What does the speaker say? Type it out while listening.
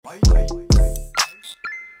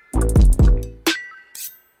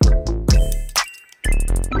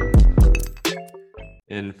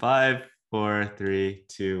In 5, 4, 3,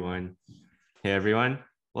 2, 1. Hey everyone,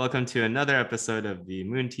 welcome to another episode of the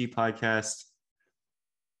Moon Tea Podcast.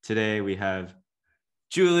 Today we have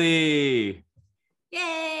Julie.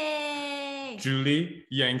 Yay! Julie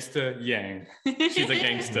Yangster Yang. She's a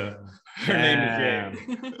gangster. Her name is Yang.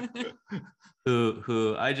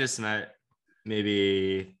 Who I just met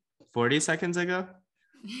maybe 40 seconds ago.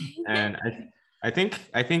 And I think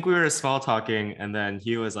we were small talking, and then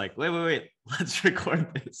he was like, wait, let's record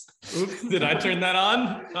this. Oops, did I turn that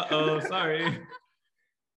on? Uh-oh, sorry.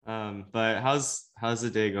 But how's the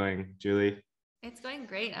day going, Julie? It's going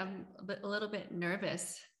great. I'm a little bit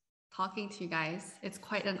nervous talking to you guys. It's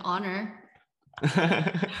quite an honor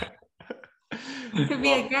to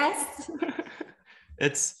be a guest.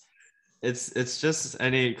 It's just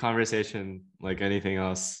any conversation like anything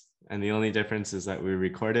else. And the only difference is that we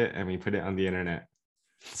record it and we put it on the internet.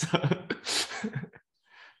 So,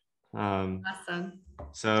 Awesome.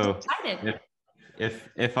 So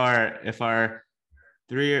if our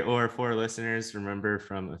 3 or 4 listeners remember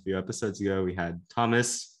from a few episodes ago, we had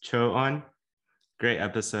Thomas Cho on. Great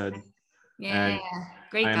episode. Yeah,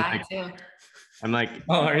 great guy too. I'm like,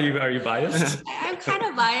 oh, are you biased? I'm kind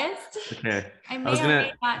of biased. Okay. I may or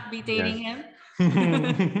may not be dating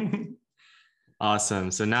him. Awesome.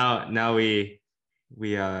 So now we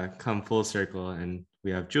come full circle and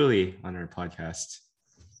we have Julie on our podcast.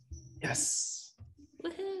 Yes.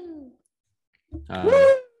 Woohoo! Thank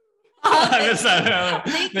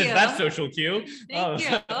you. That social cue. Thank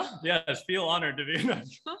you. Yes, feel honored to be.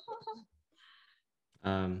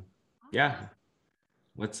 Yeah.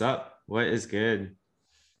 What's up? What is good?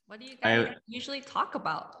 What do you guys usually talk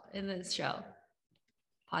about in this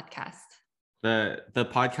podcast? The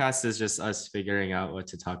podcast is just us figuring out what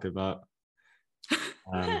to talk about.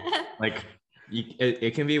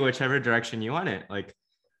 It can be whichever direction you want it.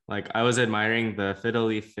 Like I was admiring the fiddle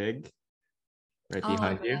leaf fig right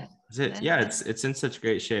behind you. Is it? Yeah, it's in such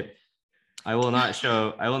great shape. I will not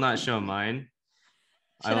show mine.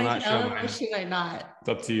 Should I show mine. Or should I not? It's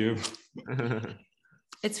up to you.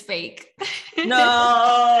 It's fake. No.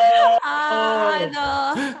 I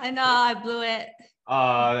know. I blew it.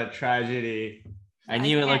 Oh, the tragedy. I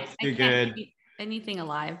knew it looked too good. Eat anything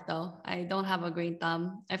alive though. I don't have a green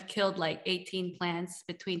thumb. I've killed like 18 plants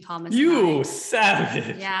between Thomas and I. You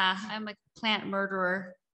savage. Yeah, I'm a plant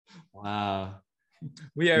murderer. Wow.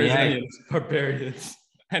 We Arizonians, barbarians.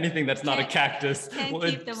 Anything that's not a cactus, well,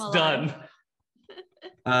 it's done.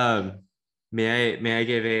 May I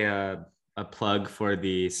give a plug for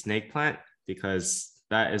the snake plant, because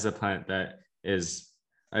that is a plant that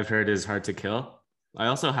I've heard is hard to kill. I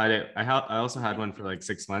also had it. I also had one for like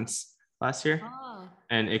 6 months last year,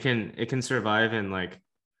 and it can survive in like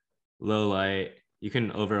low light. You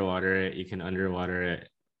can overwater it. You can underwater it.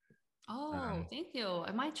 Oh, thank you.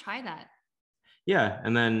 I might try that. Yeah,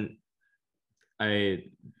 and then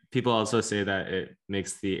people also say that it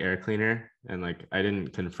makes the air cleaner, and like I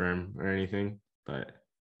didn't confirm or anything, but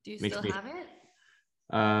do you still have it?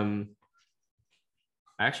 I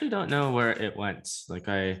actually don't know where it went. Like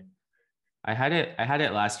I had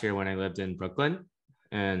it last year when I lived in Brooklyn,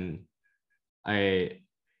 and the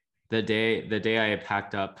day I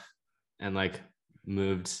packed up and like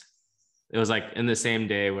moved, it was like in the same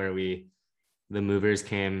day where the movers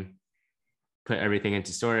came, put everything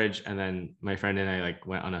into storage, and then my friend and I like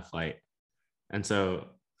went on a flight. And so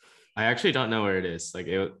I actually don't know where it is. Like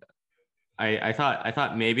I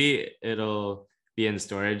thought maybe it'll be in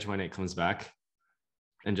storage when it comes back,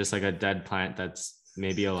 and just like a dead plant that's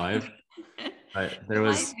maybe alive. But there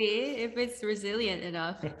was might be, if it's resilient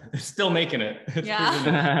enough. Still making it.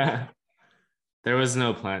 Yeah. There was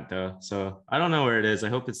no plant though, so I don't know where it is. I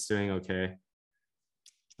hope it's doing okay.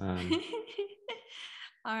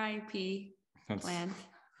 R.I.P. plant.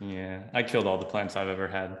 Yeah, I killed all the plants I've ever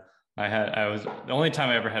had. The only time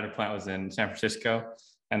I ever had a plant was in San Francisco,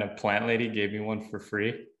 and a plant lady gave me one for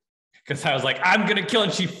free because I was like, I'm gonna kill,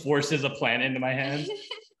 and she forces a plant into my hands.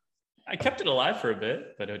 I kept it alive for a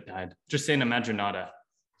bit, but it died. Justiniana Madronata.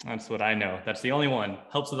 That's what I know. That's the only one.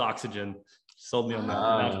 Helps with oxygen. Sold me on that.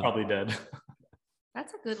 Now it's probably dead.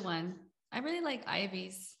 That's a good one. I really like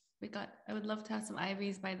ivies. I would love to have some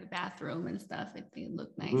ivies by the bathroom and stuff. I think it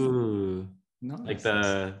look nice. Ooh, nice. Like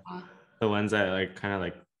the ones that like kind of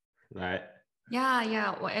like that.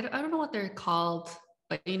 Yeah. Well, I don't know what they're called,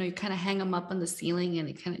 but you kind of hang them up on the ceiling and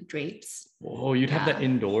it kind of drapes. Oh, you'd have that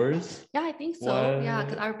indoors? Yeah, I think so. What? Yeah,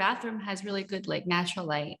 because our bathroom has really good like natural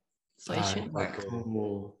light, so it should work.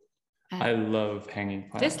 Cool. I love hanging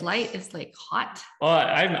plants. This light is like hot. Well,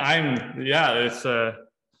 it's we'll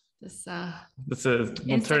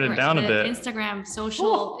turn it down a bit. Instagram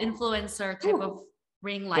social influencer type of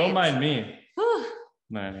ring lights. Don't mind me. Whew.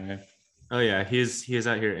 No, anyway. Oh yeah, he's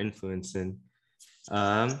out here influencing.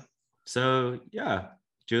 So yeah,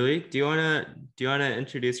 Julie, do you wanna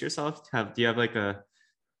introduce yourself? Do you have like a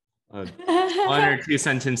 1 or 2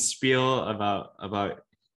 sentence spiel about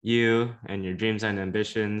you and your dreams and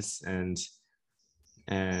ambitions and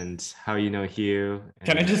how you know Hugh?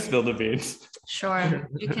 Can I and- just spill the beans? Sure,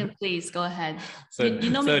 you can please go ahead. So, You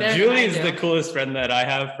know me better than Julie I is do. the coolest friend that I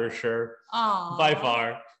have for sure, Aw. by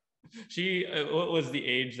far. She, what was the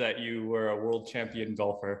age that you were a world champion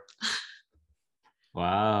golfer?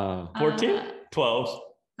 Wow. 14? Uh, 12.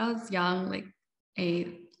 I was young, like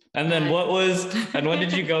 8, And then when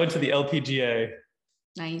did you go into the LPGA?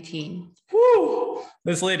 19. Woo!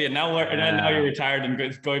 This lady, and now and now Yeah. you're retired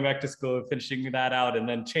and going back to school and finishing that out and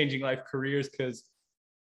then changing life careers because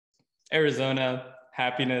Arizona,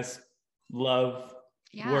 happiness, love,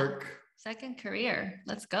 Yeah. work. Second career.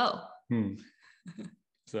 Let's go.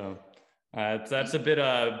 So that's a bit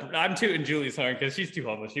I'm tooting Julie's horn because she's too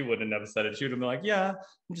humble. She wouldn't have said it. She would have been like, yeah,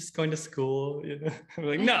 I'm just going to school. You know? I'm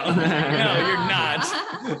like, no, you're not.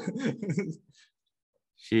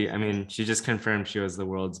 She just confirmed she was the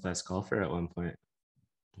world's best golfer at one point.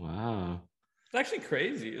 Wow. It's actually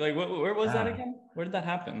crazy. Like, where was that Yeah. again? Where did that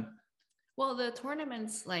happen? Well, the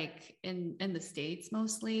tournaments like in the States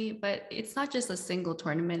mostly, but it's not just a single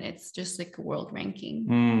tournament. It's just like a world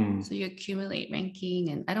ranking. So you accumulate ranking,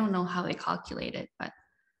 and I don't know how they calculate it, but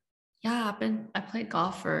yeah, I played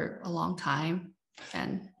golf for a long time,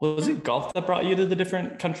 and Was it golf that brought you to the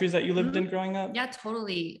different countries that you lived in Mhm. growing up? yeah,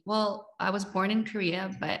 totally. Well, I was born in Korea,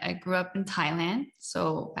 but I grew up in Thailand,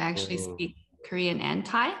 so I actually Oh. speak Korean and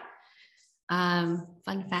Thai.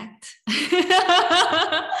 Fun fact.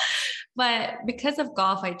 But because of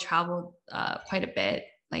golf, I traveled quite a bit.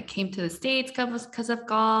 Like came to the States because of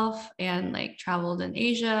golf, and like traveled in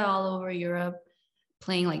Asia, all over Europe,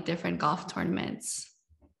 playing like different golf tournaments.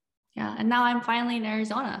 Yeah, and now I'm finally in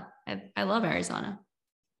Arizona. I love Arizona.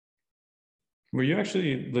 Were you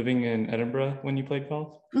actually living in Edinburgh when you played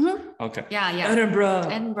golf? Mhm. Okay. Yeah, yeah. Edinburgh.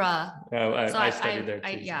 Edinburgh. Yeah, So I studied there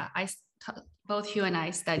too. yeah, both Hugh and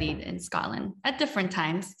I studied in Scotland at different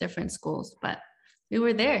times, different schools, but we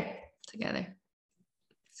were there together.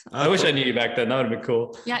 So, I wish I knew you back then. That would have been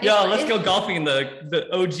cool. Yeah, Yo, let's go golfing in the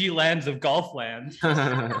OG lands of golf land.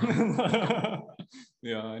 I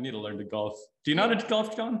Yeah, I need to learn to golf. Do you know how to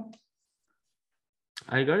golf, John?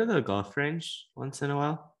 go to the golf range once in a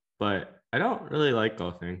while, but I don't really like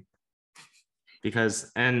golfing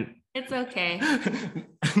and it's okay.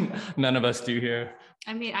 None of us do here.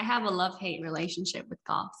 I mean, I have a love-hate relationship with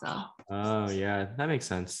golf, so oh yeah, that makes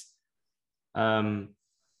sense.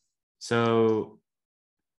 So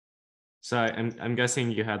I'm guessing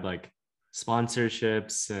you had like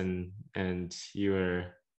sponsorships and you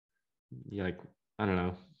like, I don't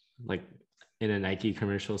know, like in a Nike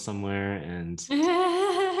commercial somewhere and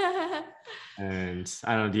I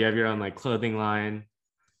don't know, do you have your own like clothing line?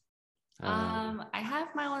 I have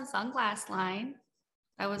my own sunglass line.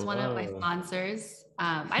 That was one of my Whoa. sponsors.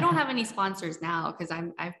 I don't have any sponsors now because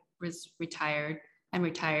I was retired. I'm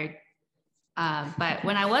retired. But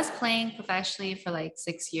when I was playing professionally for like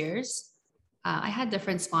 6 years, I had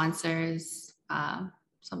different sponsors,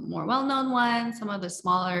 some more well-known ones, some of the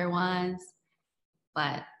smaller ones.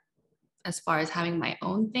 But as far as having my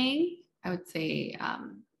own thing, I would say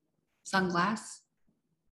sunglass.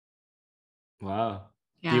 Wow.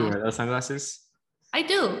 Yeah, Do you wear those sunglasses? I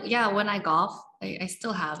do. Yeah, when I golf, I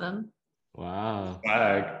still have them. Wow.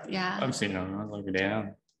 Swag. Yeah, I'm seeing them. Look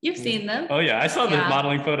down. you've seen them. Oh yeah, I saw the Yeah.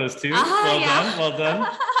 modeling photos too. Ah, Well yeah. done. Well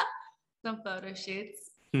done. Some photo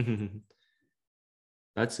shoots.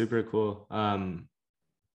 That's super cool. I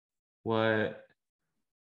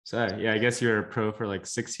guess you were a pro for like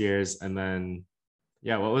 6 years, and then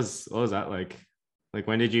what was that like? Like,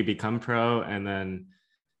 when did you become pro? And then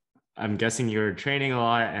I'm guessing you were training a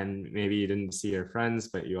lot and maybe you didn't see your friends,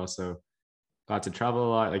 but you also got to travel a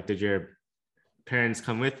lot. Like, did your parents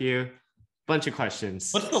come with you? Bunch of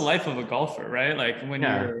questions. What's the life of a golfer, right? Like when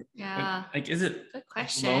Yeah. you're Yeah, like, is it good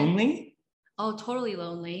question. lonely? Oh, totally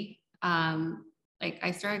lonely. Like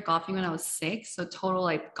I started golfing when I was 6, so total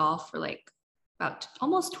like golf for like about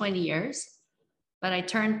almost 20 years. But I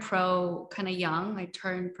turned pro kind of young. I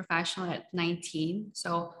turned professional at 19.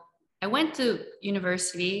 So I went to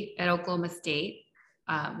university at Oklahoma State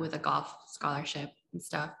with a golf scholarship and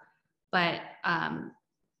stuff. But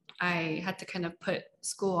I had to kind of put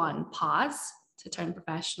school on pause to turn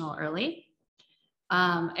professional early.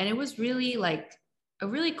 And it was really like a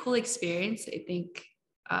really cool experience. I think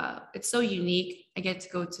it's so unique. I get to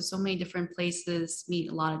go to so many different places,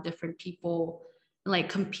 meet a lot of different people, and like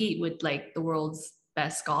compete with like the world's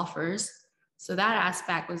best golfers. So that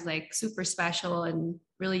aspect was like super special and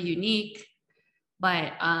really unique.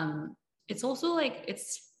 But it's also like it's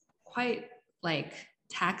quite like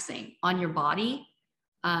taxing on your body.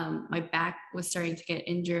 My back was starting to get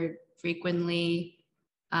injured frequently,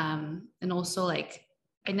 and also like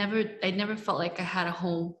I never felt like I had a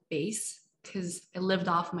home base because I lived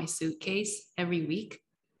off my suitcase every week.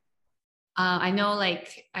 I know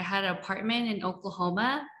like I had an apartment in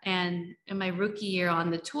Oklahoma, and in my rookie year on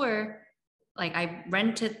the tour, like I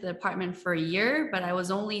rented the apartment for a year, but I was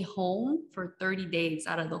only home for 30 days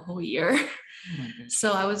out of the whole year. So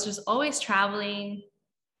I was just always traveling,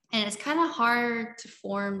 and it's kind of hard to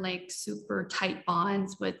form like super tight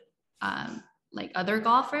bonds with like other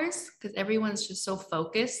golfers because everyone's just so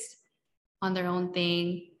focused on their own thing.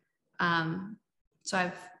 So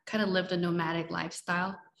I've kind of lived a nomadic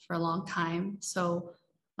lifestyle for a long time. So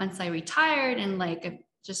once I retired and like I've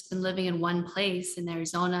just been living in one place in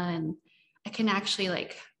Arizona, and I can actually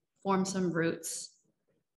like form some roots,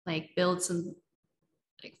 like build some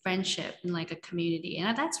like friendship and like a community.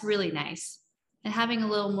 And that's really nice. And having a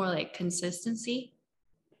little more like consistency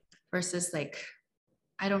versus like,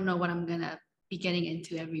 I don't know what I'm gonna be getting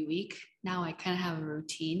into every week. Now I kind of have a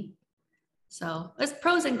routine. So there's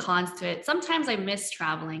pros and cons to it. Sometimes I miss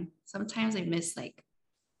traveling. Sometimes I miss like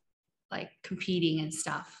competing and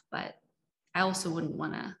stuff, but I also wouldn't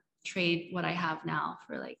want to trade what I have now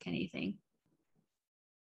for like anything.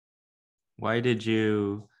 Why did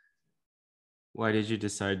you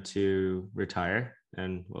decide to retire,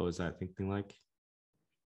 and what was that thinking like?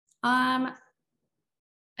 I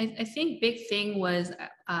think big thing was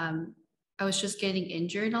I was just getting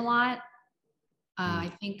injured a lot.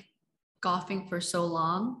 I think golfing for so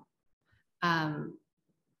long,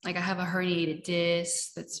 like I have a herniated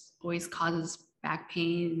disc that's always causes back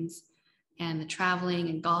pains, and the traveling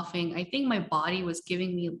and golfing. I think my body was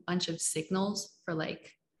giving me a bunch of signals for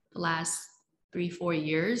like the last 3-4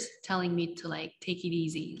 years, telling me to like take it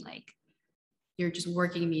easy, like you're just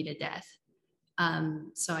working me to death.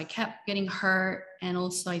 So I kept getting hurt, and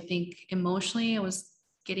also I think emotionally I was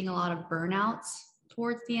getting a lot of burnouts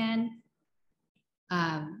towards the end.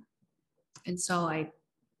 And so I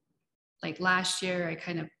like last year I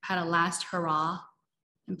kind of had a last hurrah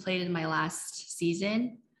and played in my last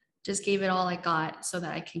season. Just gave it all I got so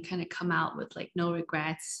that I can kind of come out with like no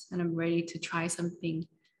regrets, and I'm ready to try something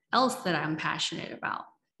else that I'm passionate about.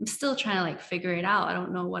 I'm still trying to like figure it out. I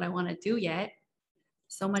don't know what I want to do yet.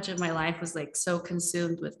 So much of my life was like so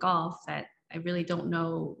consumed with golf that I really don't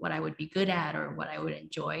know what I would be good at or what I would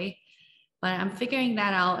enjoy. But I'm figuring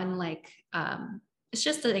that out, and like it's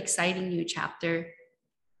just an exciting new chapter.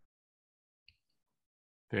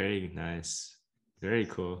 Very nice. Very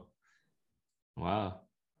cool. Wow.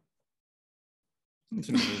 It's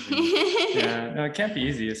amazing. Yeah, no, it can't be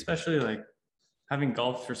easy, especially like having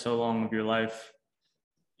golf for so long of your life.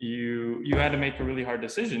 You had to make a really hard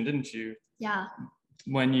decision, didn't you? Yeah.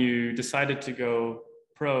 When you decided to go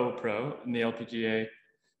pro in the LPGA,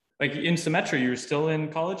 like in Symetra, you were still in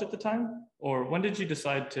college at the time? Or when did you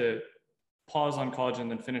decide to pause on college and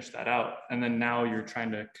then finish that out? And then now you're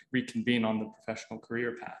trying to reconvene on the professional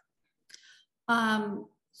career path.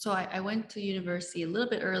 So I went to university a little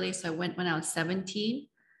bit early. So I went when I was 17,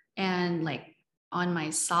 and like on my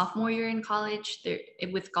sophomore year in college,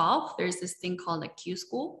 with golf, there's this thing called a Q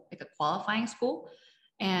school, like a qualifying school.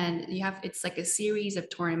 And it's like a series of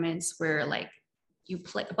tournaments where like you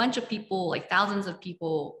play a bunch of people, like thousands of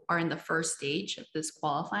people are in the first stage of this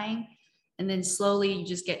qualifying. And then slowly you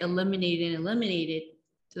just get eliminated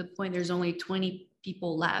to the point there's only 20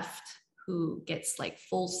 people left who gets like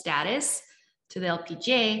full status to the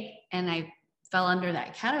LPGA. And I fell under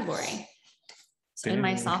that category. So in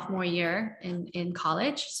my sophomore year in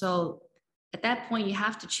college. So at that point you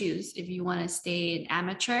have to choose if you want to stay an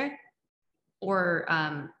amateur or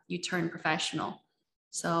you turn professional.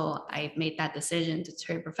 So I made that decision to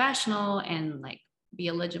turn professional and like be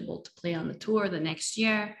eligible to play on the tour the next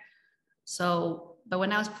year. So, but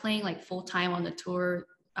when I was playing like full time on the tour,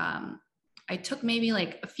 I took maybe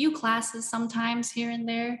like a few classes sometimes here and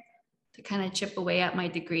there to kind of chip away at my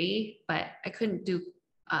degree, but I couldn't do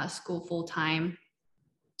school full time.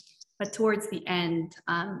 But towards the end,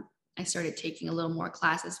 I started taking a little more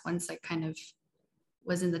classes once I kind of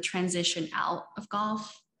was in the transition out of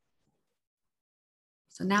golf.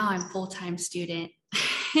 So now I'm full-time student.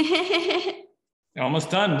 You're almost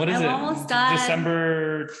done. What is I'm it? almost done.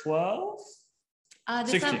 December 12th?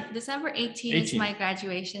 December 18th is my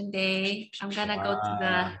graduation day. I'm gonna go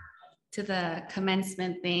to the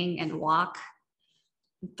commencement thing and walk,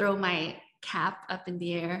 and throw my cap up in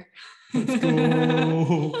the air. Let's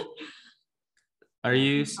go. Are Yeah,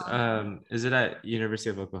 you no problem. is it at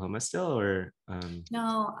University of Oklahoma still or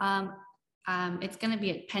No, it's gonna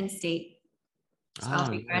be at Penn State. So I'll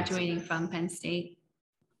oh be nice. graduating from Penn State.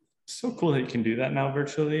 So cool that you can do that now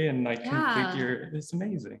virtually and like complete Yeah. your. It's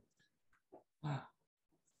amazing. Wow.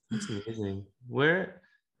 That's amazing. Where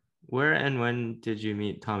and when did you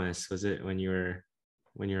meet Thomas? Was it when you were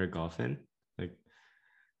golfing? Like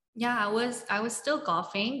Yeah, I was still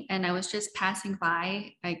golfing and I was just passing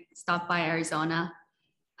by. I stopped by Arizona.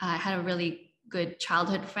 I had a really good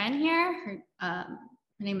childhood friend here. Her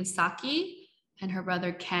name is Saki, and her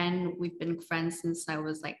brother Ken. We've been friends since I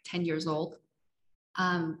was like 10 years old.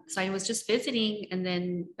 So I was just visiting, and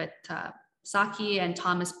then but Saki and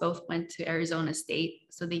Thomas both went to Arizona State,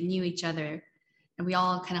 so they knew each other, and we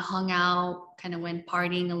all kind of hung out, kind of went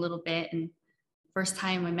partying a little bit. And first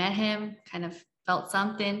time I met him, kind of felt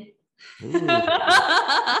something. ooh,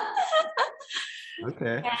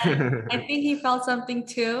 okay. And I think he felt something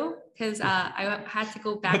too, because I had to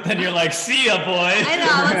go back. But then you're like, see ya, boy. I know,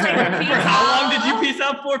 I was like, For peace how long did you out. peace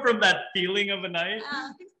out for from that feeling of a night?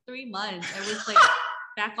 I think 3 months. I was like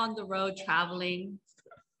back on the road traveling.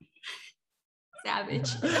 Savage.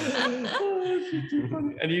 And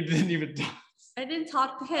you didn't even talk. I didn't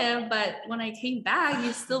talk to him, but when I came back,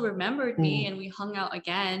 he still remembered me, and we hung out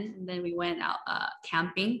again. And then we went out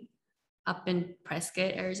camping up in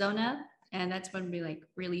Prescott, Arizona, and that's when we like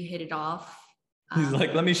really hit it off. He's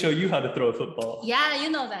like, let me show you how to throw a football. Yeah, you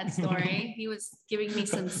know that story. He was giving me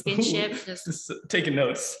some skinship, Just taking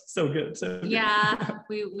notes. So good. So good. yeah.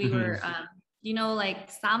 We were like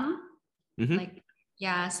some Mhm. like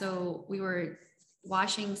yeah. So we were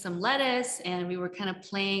washing some lettuce, and we were kind of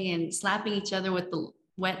playing and slapping each other with the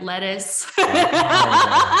wet lettuce. Okay.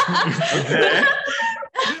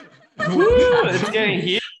 Woo, it's getting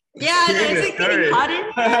heated. Yeah, Hearing is this it getting story. hotter?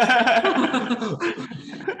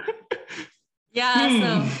 Yeah, so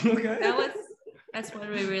Okay. that's when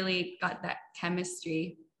we really got that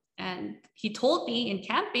chemistry. And he told me in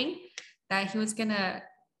camping that he was gonna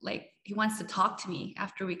he wants to talk to me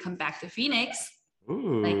after we come back to Phoenix.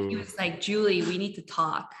 Ooh. Like he was like, Julie, we need to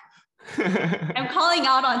talk. I'm calling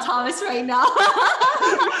out on Thomas right now.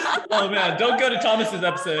 Oh man, don't go to Thomas's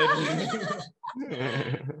episode.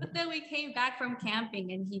 But then we came back from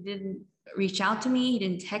camping and he didn't reach out to me. He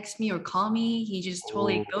didn't text me or call me. He just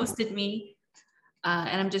totally ghosted me.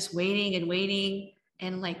 And I'm just waiting and waiting.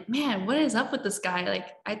 And like, man, what is up with this guy? Like,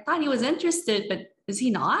 I thought he was interested, but is he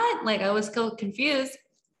not? Like, I was so confused.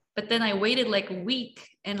 But then I waited like a week.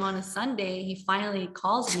 And on a Sunday, he finally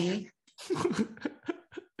calls me.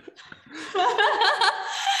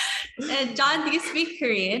 And John, do you speak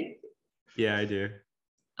Korean? Yeah, I do.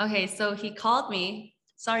 Okay, so he called me.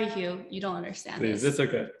 Sorry, Hugh, you don't understand Please, this. it's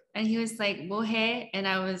okay. And he was like, 뭐 해? And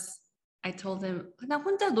I told him, 나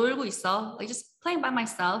혼자 놀고 있어. Like just playing by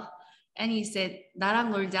myself. And he said,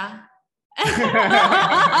 나랑 놀자.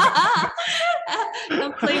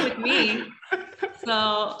 Don't play with me.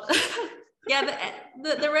 So yeah,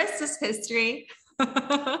 the rest is history.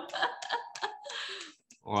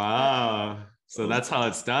 Wow. So that's how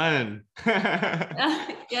it's done.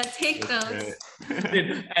 Yeah, take That's those. great.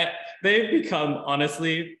 Dude, they've become,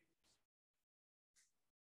 honestly,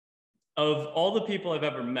 of all the people I've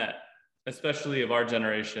ever met, especially of our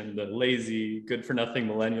generation, the lazy, good for nothing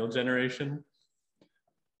millennial generation,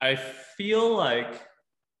 I feel like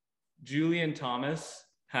Julie and Thomas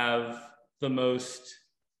have the most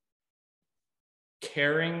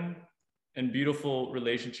caring and beautiful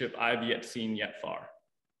relationship I've yet seen yet far.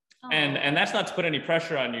 And that's not to put any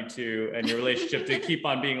pressure on you two and your relationship to keep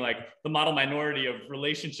on being like the model minority of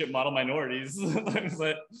relationship model minorities.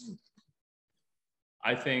 But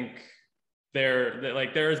I think there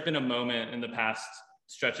has been a moment in the past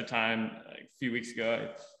stretch of time, like a few weeks ago,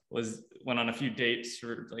 I went on a few dates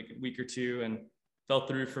for like a week or two and fell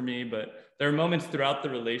through for me. But there are moments throughout the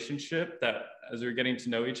relationship that as we were getting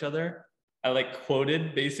to know each other, I like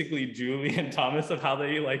quoted basically Julie and Thomas of how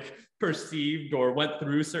they like perceived or went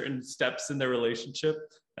through certain steps in their relationship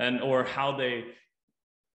or how they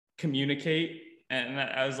communicate. And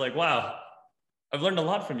I was like, wow, I've learned a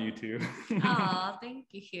lot from you two. Oh, thank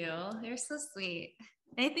you, Hugh. You're so sweet.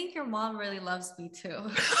 I think your mom really loves me too.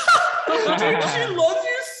 Dude, she loves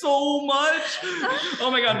you so much. Oh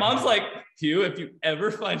my God, mom's like, Hugh, if you ever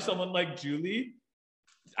find someone like Julie,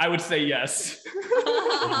 I would say yes.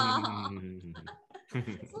 So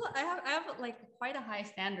I have like quite a high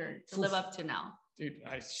standard to live up to now. Dude,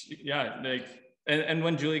 and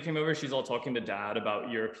when Julie came over, she's all talking to dad about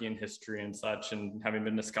European history and such, and having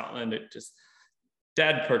been to Scotland,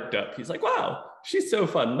 Dad perked up. He's like, wow, she's so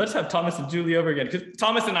fun. Let's have Thomas and Julie over again. Because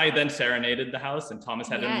Thomas and I then serenaded the house, and Thomas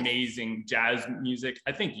had amazing jazz music.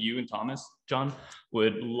 I think you and Thomas, John,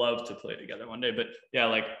 would love to play together one day. But yeah,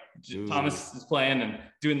 like Thomas is playing and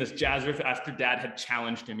doing this jazz riff after Dad had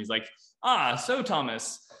challenged him. He's like, so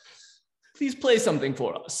Thomas, please play something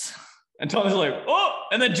for us. And Thomas is like, oh,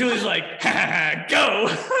 and then Julie's like, go.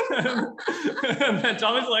 And then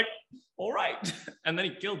Thomas is like, all right. And then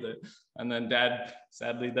he killed it. And then Dad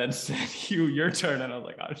sadly then said, your turn. And I was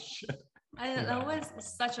like, oh shit. That was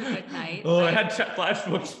such a good night. Oh, I had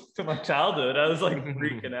flashbacks to my childhood. I was like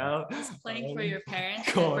freaking out. Just playing for your parents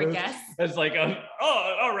and for guests. It's like,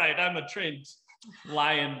 all right, I'm a trained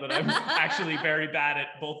lion, but I'm actually very bad at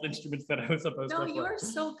both instruments that I was supposed to play. No, you are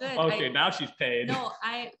so good. Okay, now she's paid. No,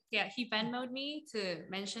 he Venmo'd me to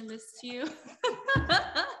mention this to you.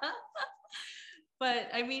 But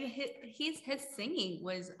I mean, his singing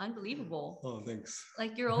was unbelievable. Oh, thanks.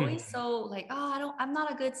 Like you're always so like, I'm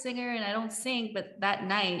not a good singer and I don't sing. But that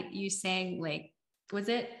night you sang like, was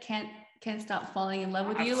it Can't Stop Falling in Love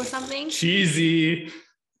with You or something? Cheesy.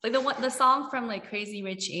 Like the song from like Crazy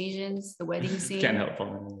Rich Asians, the wedding scene. Can't help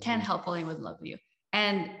falling. Can't help falling in love with you.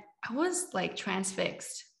 And I was like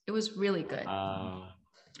transfixed. It was really good.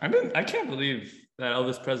 I can't believe that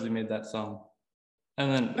Elvis Presley made that song. And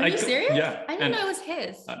then are you serious? Yeah. I didn't know it was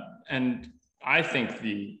his. And I think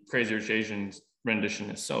the Crazy Rich Asians rendition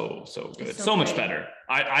is so good. It's so much great. better.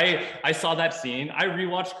 I saw that scene. I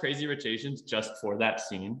rewatched Crazy Rich Asians just for that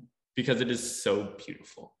scene because it is so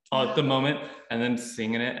beautiful. At the moment, and then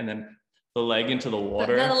singing it, and then the leg into the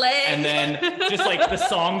water, and then just like the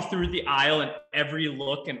song through the aisle and every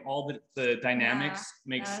look and all the dynamics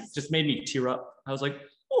just made me tear up. I was like,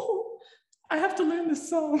 oh, I have to learn this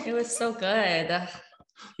song. It was so good.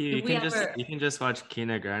 You can just watch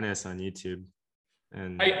Kina Grannis on YouTube.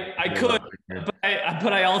 And I could,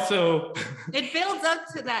 but I also it builds up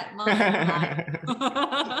to that moment.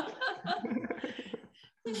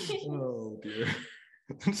 Oh dear.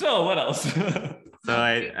 So what else? So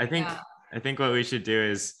I think what we should do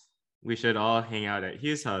is we should all hang out at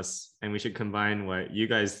Hugh's house and we should combine what you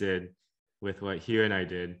guys did with what Hugh and I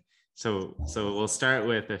did. So we'll start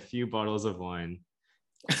with a few bottles of wine.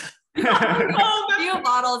 Few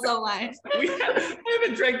bottles of wine. I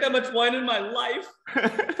haven't drank that much wine in my life.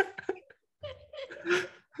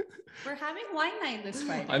 We're having wine night this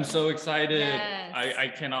Friday. I'm so excited. Yes. I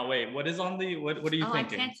cannot wait. What is on the what are you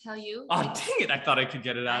thinking? I can't tell you. Oh, dang it. I thought I could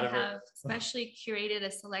get it out of it. I have specially curated a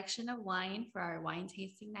selection of wine for our wine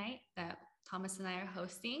tasting night that Thomas and I are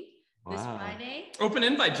hosting this Friday. Open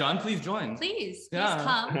invite, John. Please join. Please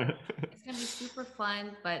come. It's gonna be super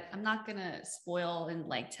fun, but I'm not gonna spoil and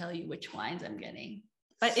like tell you which wines I'm getting.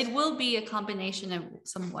 But it will be a combination of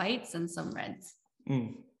some whites and some reds.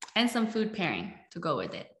 And some food pairing to go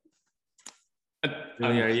with it.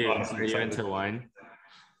 Really, are you into wine?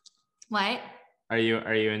 What? Are you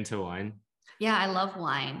into wine? Yeah, I love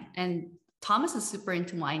wine. And Thomas is super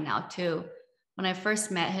into wine now too. When I first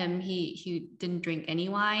met him, he didn't drink any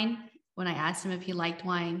wine. When I asked him if he liked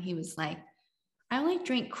wine, he was like, I only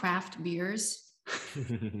drink craft beers.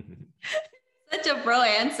 Such a bro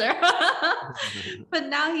answer. But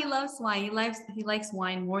now he loves wine. He likes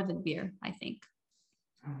wine more than beer, I think.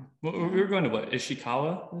 Well, we were going to what?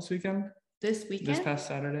 Ishikawa this weekend? This weekend? This past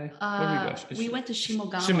Saturday? Where did we went to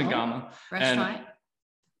Shimogama restaurant.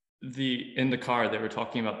 And in the car, they were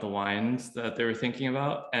talking about the wines that they were thinking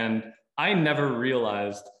about. And I never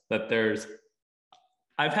realized that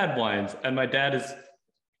I've had wines and my dad is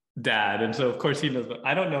dad. And so of course he knows, but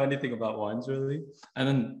I don't know anything about wines really. And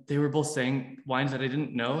then they were both saying wines that I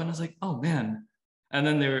didn't know. And I was like, oh man. And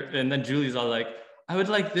then Julie's all like, I would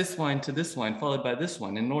like this wine to this wine, followed by this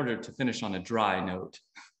one in order to finish on a dry note.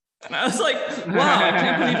 And I was like, wow, I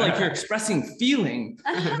can't believe like you're expressing feeling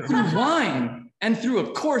through wine and through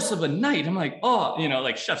a course of a night. I'm like, oh,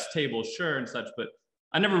 like chef's table, sure, and such, but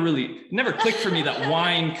I never clicked for me that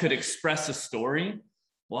wine could express a story.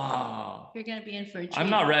 Wow. You're going to be in for a treat.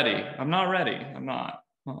 I'm not ready. I'm not.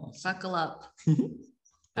 Oh. Buckle up.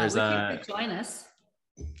 There's join us.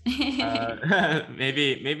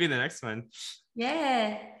 maybe the next one.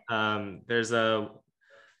 Yeah. There's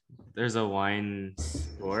a wine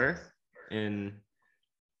store in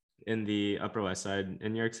the Upper West Side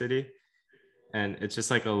in New York City, and it's just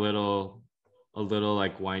like a little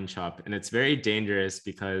like wine shop, and it's very dangerous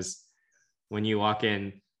because when you walk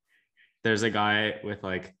in, there's a guy with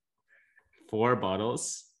like 4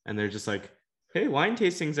 bottles, and they're just like, "Hey, wine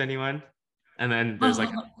tastings, anyone?" And then there's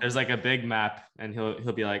like a big map, and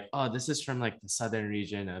he'll be like, "Oh, this is from like the southern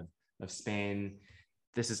region of Spain.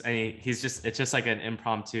 It's just like an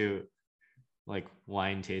impromptu like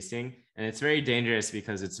wine tasting, and it's very dangerous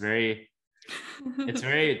because it's very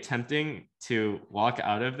tempting to walk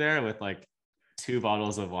out of there with like 2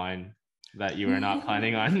 bottles of wine that you were not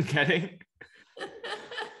planning on getting.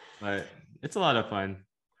 But it's a lot of fun.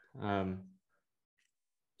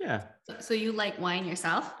 Yeah. So you like wine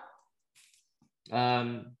yourself?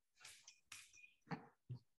 Yeah,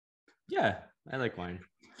 I like wine.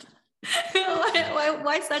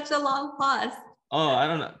 Why such a long pause? Oh, I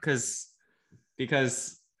don't know, because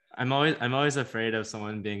I'm always afraid of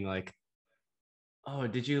someone being like, "Oh,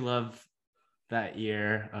 did you love that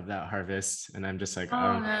year of that harvest?" And I'm just like,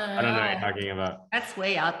 I don't know what you're talking about. That's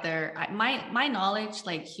way out there. My knowledge,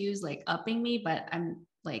 like Hugh's like upping me, but I'm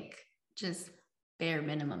like just bare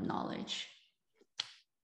minimum knowledge.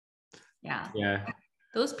 Yeah. Yeah.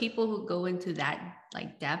 Those people who go into that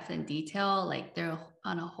like depth and detail, like they're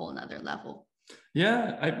on a whole nother level.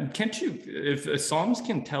 Yeah, can't you? If Psalms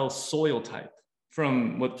can tell soil type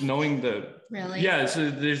from what knowing the Really? Yeah,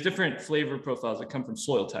 so there's different flavor profiles that come from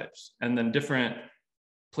soil types, and then different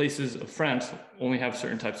places of France only have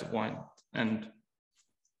certain types of wine, and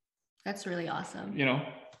that's really awesome. you know,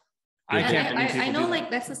 I know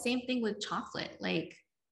like that's the same thing with chocolate. Like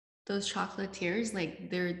those chocolatiers,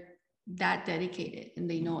 like they're that dedicated and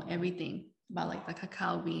they know everything about like the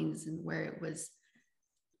cacao beans and where it was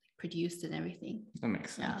produced and everything. That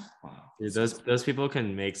makes sense. Yeah. Wow. Dude, those people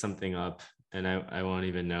can make something up and I won't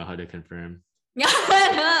even know how to confirm. Yeah,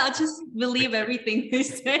 I'll just believe everything they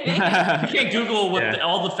say. You can't Google what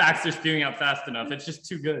all the facts they're spewing out fast enough. It's just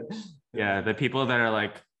too good. Yeah, the people that are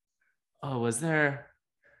like, "Oh, was there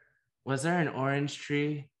an orange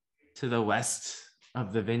tree to the west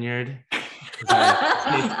of the vineyard?"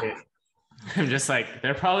 I'm just like,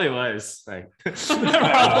 there probably was. Like, there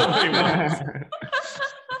probably was.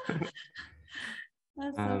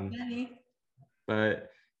 That's so funny. But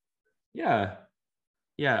yeah,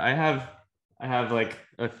 I have like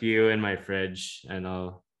a few in my fridge, and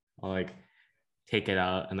I'll like take it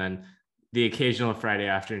out, and then the occasional Friday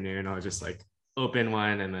afternoon I'll just like open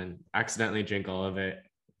one and then accidentally drink all of it.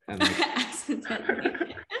 And like,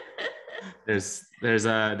 there's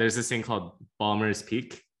this thing called Balmer's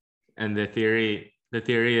Peak, and the theory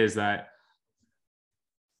is that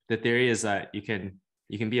you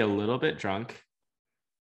can be a little bit drunk,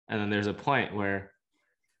 and then there's a point where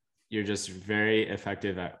you're just very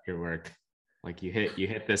effective at your work. Like you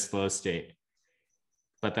hit this flow state,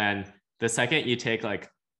 but then the second you take like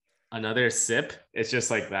another sip, it's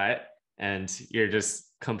just like that, and you're just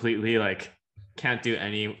completely like can't do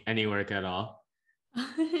any work at all.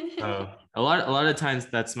 So a lot of times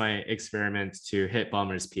that's my experiment to hit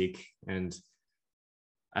Balmer's Peak, and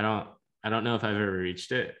I don't know if I've ever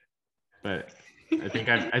reached it, but I think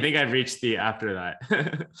I've reached the after that.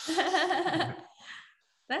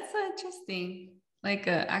 That's so interesting. Like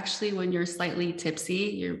actually when you're slightly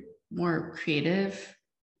tipsy, you're more creative.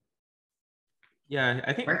 Yeah,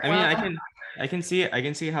 I can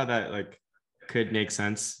see how that like could make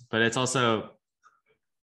sense, but it's also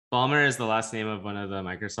Ballmer is the last name of one of the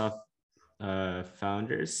Microsoft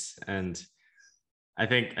founders, and I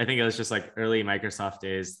think it was just like early Microsoft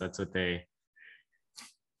days. That's what they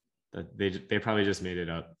probably just made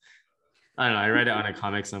it up. I don't know. I read it on a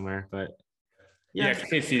comic somewhere, but yeah. The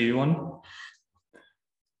XKCD one.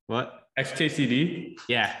 What? XKCD?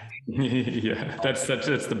 Yeah. Yeah, that's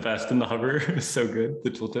the best in the hover. It's so good.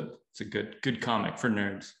 The tooltip. It's a good comic for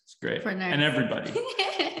nerds. It's great. For nerds. And everybody.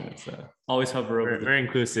 It's always hover over. Very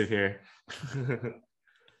inclusive here.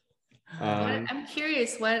 I'm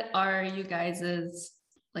curious, what are you guys's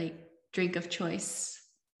like drink of choice?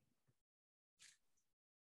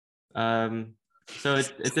 So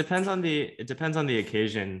it depends on the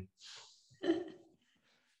occasion.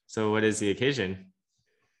 So what is the occasion?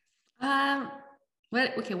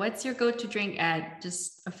 What's your go-to drink at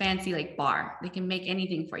just a fancy like bar? They can make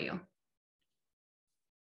anything for you.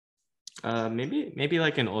 Maybe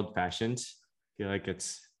like an old fashioned. I feel like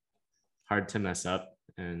it's hard to mess up,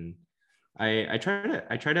 and I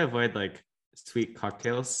try to avoid like sweet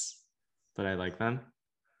cocktails, but I like them.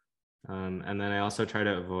 And then I also try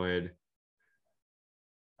to avoid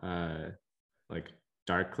like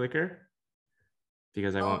dark liquor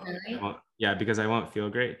because I won't feel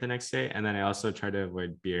great the next day. And then I also try to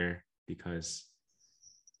avoid beer because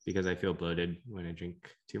I feel bloated when I drink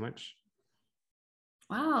too much.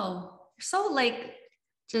 Wow. You're so like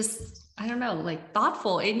just I don't know, like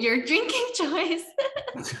thoughtful in your drinking choice.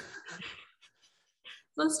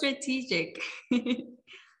 So strategic.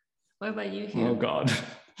 What about you, Hugh? Oh God.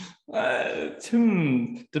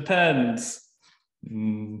 Depends.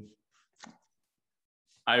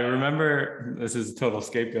 I remember, this is a total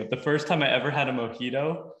scapegoat. The first time I ever had a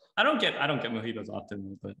mojito, I don't get mojitos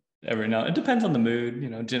often, but every now, it depends on the mood,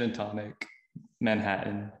 gin and tonic,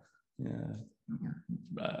 Manhattan. Yeah.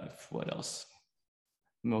 What else?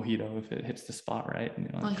 Mojito, if it hits the spot right.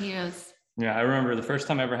 Mojitos. Yeah, I remember the first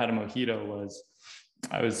time I ever had a mojito was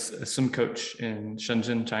I was a swim coach in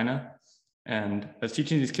Shenzhen, China, and I was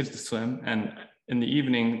teaching these kids to swim. And in the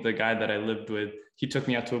evening, the guy that I lived with, he took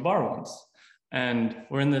me out to a bar once. And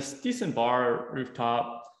we're in this decent bar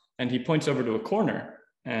rooftop, and he points over to a corner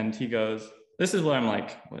and he goes, this is what I'm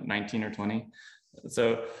like, 19 or 20.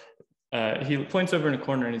 So he points over in a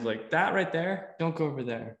corner and he's like, that right there, don't go over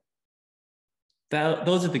there.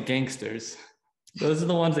 Those are the gangsters. Those are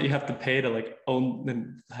the ones that you have to pay to like own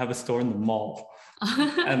and have a store in the mall.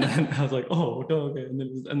 And then I was like, oh, no, okay.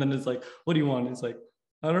 And then it's like, what do you want? It's like,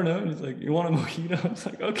 I don't know. And he's like, you want a mojito? It's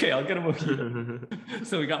like, okay, I'll get a mojito.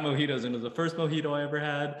 So we got mojitos, and it was the first mojito I ever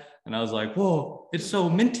had. And I was like, whoa, it's so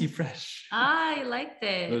minty fresh. I liked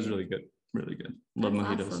it. It was really good. Really good. Love That's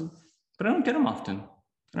mojitos. awesome. But I don't get them often.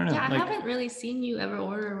 I don't know. Yeah, I haven't really seen you ever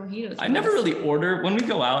order mojitos. I never really order. When we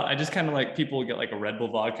go out, I just kind of like, people get like a Red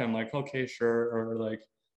Bull vodka. I'm like, okay, sure. Or like,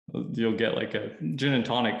 you'll get like a gin and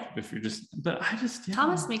tonic if you're just, but I just, yeah.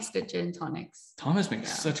 Thomas makes good gin and tonics. Thomas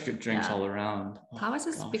makes such good drinks all around. Oh, Thomas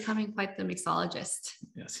is becoming quite the mixologist.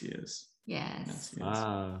 Yes, he is. Yes.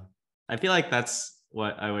 I feel like that's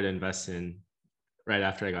what I would invest in right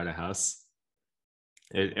after I got a house.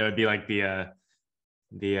 It would be like the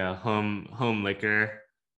home liquor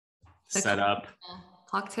setup.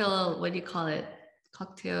 Cocktail, what do you call it?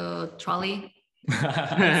 Cocktail trolley.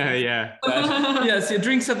 Yeah. Yes, your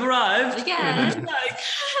drinks have arrived. Yeah.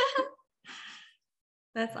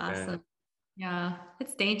 That's awesome. Yeah.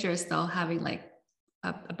 It's dangerous though, having like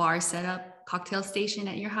a bar setup, cocktail station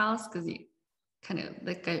at your house, because you kind of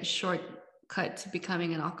like a shortcut to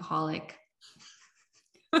becoming an alcoholic.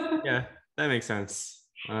 Yeah, that makes sense.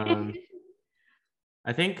 I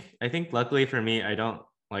think luckily for me, I don't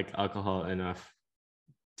like alcohol enough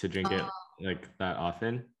to drink it like that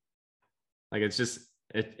often. Like it's just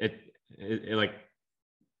it like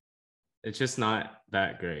it's just not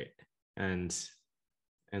that great, and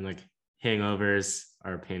like hangovers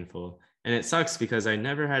are painful, and it sucks because I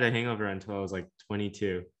never had a hangover until I was like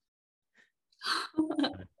 22.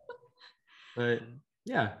 But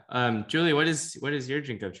yeah, Julie, what is your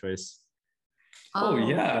drink of choice? Oh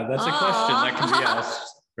yeah, that's a question that can be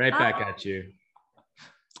asked. Right back at you.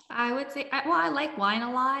 I would say, I like wine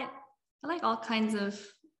a lot. I like all kinds of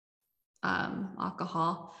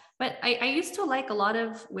alcohol, but I used to like a lot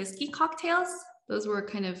of whiskey cocktails. Those were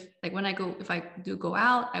kind of like if I do go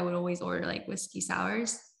out, I would always order like whiskey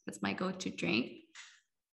sours. That's my go-to drink.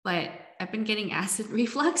 But I've been getting acid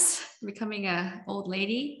reflux, becoming an old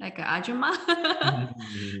lady, like a ajumma.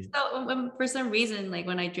 So for some reason, like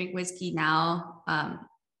when I drink whiskey now,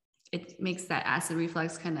 it makes that acid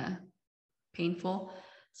reflux kind of painful.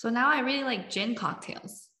 So now I really like gin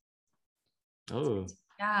cocktails. Oh.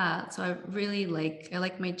 Yeah. So I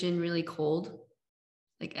like my gin really cold,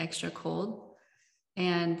 like extra cold.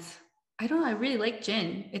 And I don't know, I really like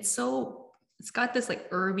gin. It's got this like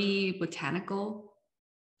herby botanical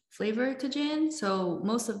flavor to gin. So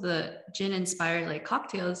most of the gin inspired like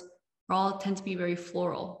cocktails all tend to be very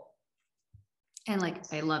floral. And like,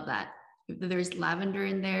 I love that. If there's lavender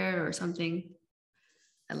in there or something,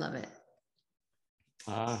 I love it.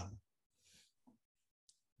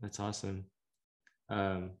 That's awesome.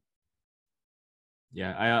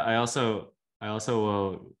 Yeah, I also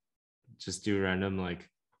will just do random like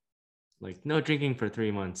no drinking for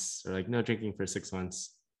 3 months, or like no drinking for 6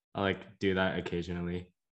 months. I'll like do that occasionally.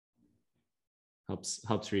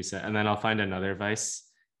 Helps reset, and then I'll find another vice.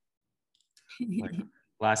 Like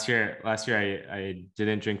last year I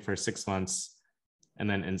didn't drink for 6 months, and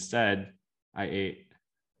then instead I ate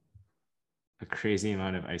a crazy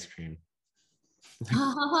amount of ice cream.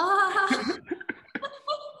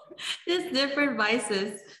 Just different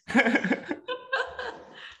vices.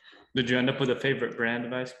 Did you end up with a favorite brand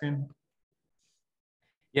of ice cream?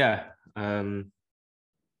 Yeah.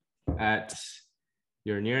 At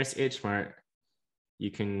your nearest H Mart,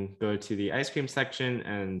 you can go to the ice cream section,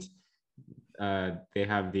 and they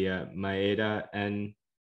have the Maeda N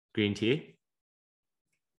green tea.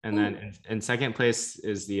 And then in second place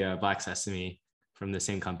is the Black Sesame from the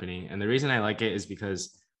same company. And the reason I like it is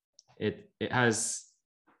because it has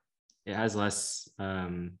less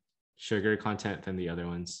sugar content than the other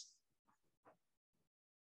ones.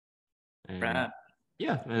 And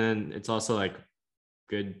yeah, and then it's also like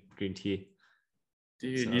good green tea.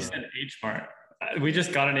 Dude, you said H Mart. We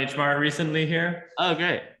just got an H Mart recently here. Oh,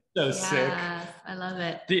 great. So sick. Yes, I love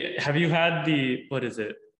it. Have you had what is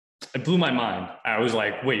it? It blew my mind. I was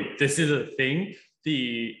like, wait, this is a thing?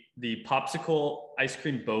 The popsicle ice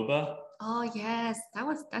cream boba. Oh yes,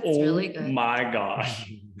 that's Oh really good. my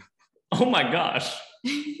gosh. Oh my gosh.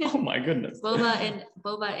 Oh my goodness.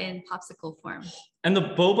 boba in popsicle form. And the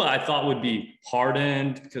boba I thought would be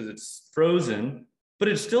hardened because it's frozen, but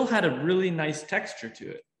it still had a really nice texture to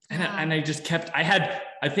it. And I just kept,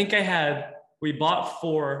 we bought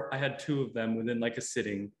 4, I had 2 of them within like a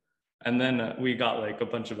sitting. And then we got like a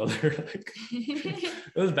bunch of other, like,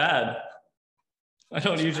 it was bad. I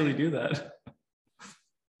don't usually do that.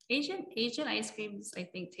 Asian ice creams, I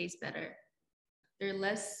think, taste better. They're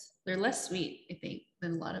less sweet, I think,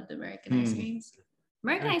 than a lot of the American ice creams.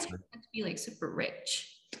 American ice cream tend to be like super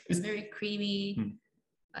rich and very creamy.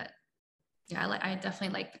 But yeah, I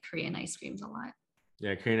definitely like the Korean ice creams a lot.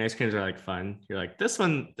 Yeah, Korean ice creams are like fun. You're like, this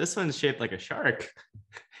one's shaped like a shark.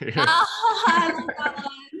 Oh, I love that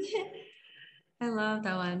one. I love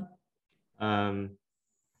that one.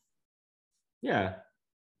 Yeah.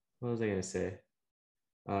 What was I gonna say?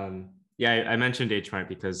 Yeah, I mentioned H Mart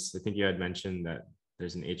because I think you had mentioned that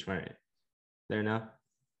there's an H Mart there now.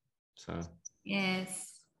 So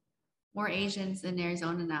yes, more Asians in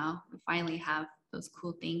Arizona now. We finally have those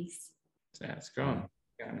cool things. Yeah, it's growing.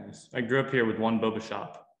 Yeah, nice. I grew up here with 1 boba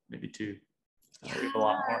shop, maybe 2. We have a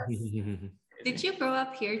lot more. Did you grow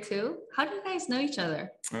up here too? How do you guys know each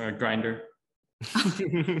other? Grinder.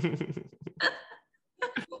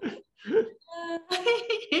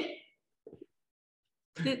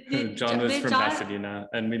 John was from Pasadena,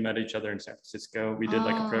 and we met each other in San Francisco. We did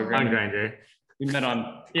like a program. On Grinder. We met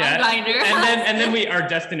on Grindr. and then our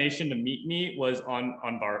destination to meet me was on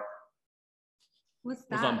BART. What's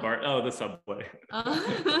that? Was on BART. Oh, the subway.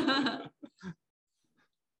 Oh.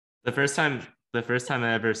 The first time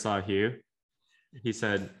I ever saw Hugh, he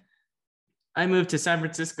said, "I moved to San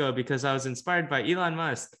Francisco because I was inspired by Elon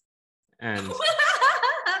Musk." And that's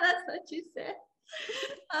what you said.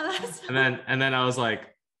 Oh, and then I was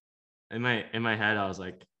like, in my head, I was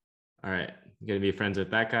like, all right, I'm gonna be friends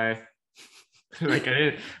with that guy. Like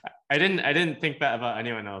I didn't think that about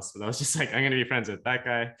anyone else, but I was just like, I'm gonna be friends with that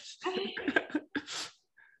guy.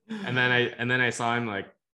 and then I saw him like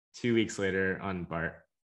 2 weeks later on BART.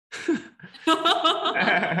 And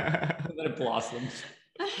then it blossomed.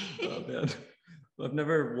 Oh man, I've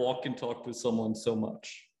never walked and talked with someone so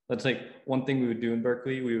much. That's like one thing we would do in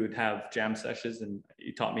Berkeley. We would have jam sessions, and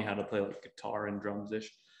he taught me how to play like guitar and drums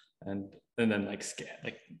ish, and then like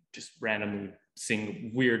just randomly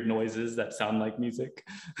sing weird noises that sound like music,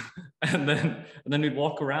 and then we'd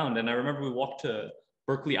walk around. And I remember we walked to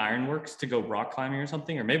Berkeley Ironworks to go rock climbing or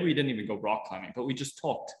something, or maybe we didn't even go rock climbing, but we just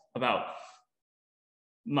talked about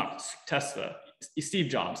Musk, Tesla, Steve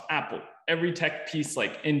Jobs, Apple, every tech piece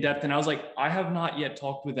like in depth. And I was like, I have not yet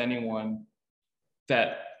talked with anyone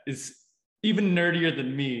that is even nerdier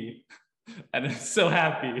than me, and I'm so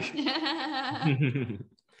happy.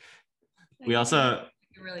 we also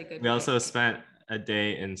really good. We also spent a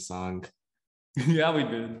day in song. Yeah, we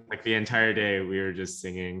did. Like the entire day we were just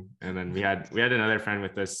singing. And then we had another friend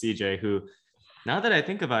with us, CJ, who, now that I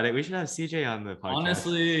think about it, we should have CJ on the podcast.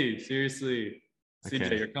 Honestly, seriously. Okay.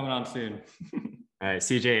 CJ, you're coming on soon. All right,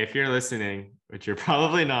 CJ, if you're listening, which you're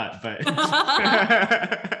probably not, but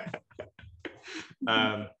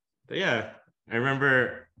but yeah, I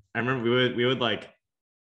remember we would like,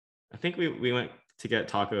 I think we went to get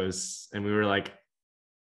tacos, and we were like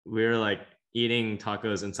eating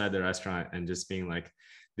tacos inside the restaurant and just being like,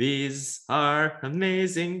 these are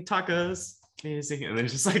amazing tacos, amazing, and then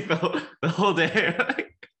just like the whole day.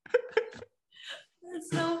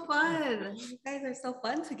 That's so fun. You guys are so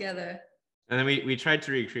fun together. And then we tried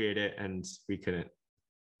to recreate it and we couldn't.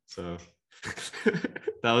 So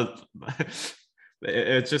that was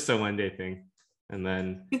it's just a one day thing. And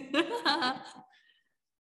then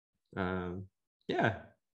yeah.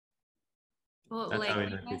 Well, That's like how we you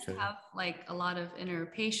know guys each other. have like a lot of inner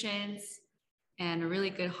patience and a really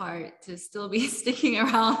good heart to still be sticking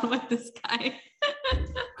around with this guy.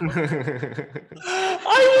 I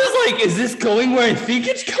was like, is this going where I think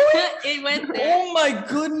it's going? It went there. Oh my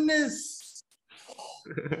goodness.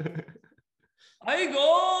 I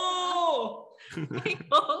go.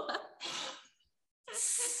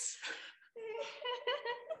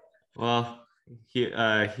 Well, Hugh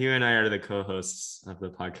and I are the co-hosts of the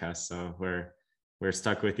podcast, so we're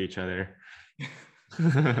stuck with each other. I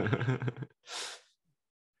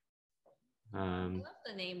love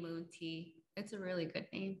the name Moon Tea. It's a really good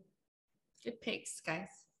name. Good picks, guys.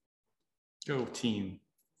 Go team.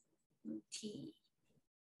 Moon Tea.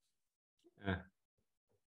 Yeah.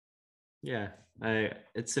 Yeah,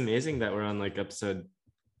 it's amazing that we're on like episode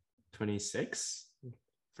 26.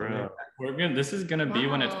 Bro, this is gonna be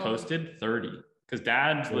when it's Wow. posted 30, because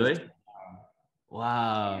Dad was Really?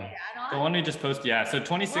 Wow. the one we just posted. Yeah, so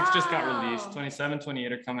 26 just got released. Wow. 27,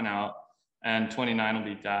 28 are coming out, and 29 will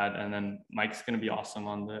be Dad, and then Mike's gonna be awesome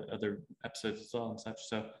on the other episodes as well and such.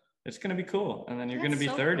 So it's gonna be cool. And then you're gonna That's be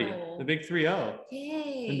so 30, cool. the big 30.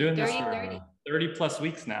 Yay. Been doing this 30, for 30. 30 plus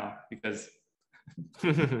weeks now, because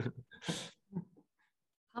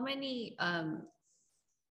How many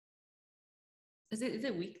is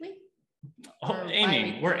it weekly? oh, Or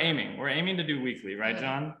aiming. bi-weekly? We're aiming to do weekly, right, Okay.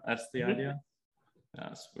 John? That's the Mhm. idea.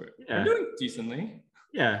 Yes, we're Yeah. doing decently.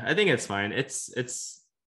 Yeah, I think it's fine. It's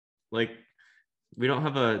like we don't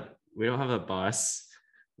have a boss.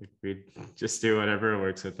 Like, we just do whatever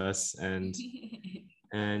works with us, and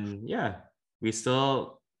yeah, we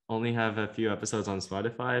still only have a few episodes on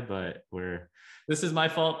Spotify, but This is my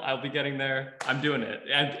fault. I'll be getting there. I'm doing it.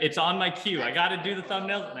 And it's on my queue. I got to do the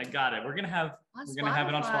thumbnails, and I got it. We're gonna have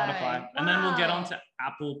it on Spotify, and then we'll get Wow. onto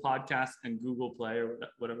Apple Podcasts and Google Play, or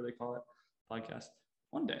whatever they call it, podcast.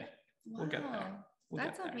 One day we'll get there. Wow. We'll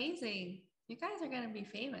That's get there. amazing. You guys are gonna be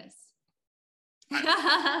famous. the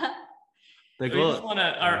We goal. just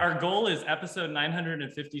wanna, our goal is episode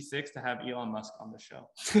 956 to have Elon Musk on the show.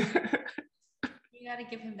 You gotta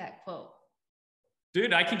give him that quote.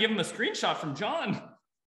 Dude, I can give him a screenshot from John.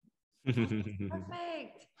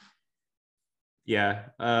 Perfect. Yeah.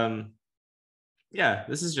 Yeah,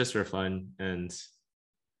 this is just for fun and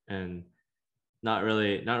not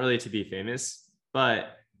really to be famous,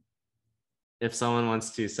 but if someone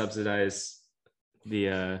wants to subsidize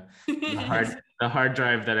the hard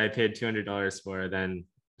drive that I paid $200 for, then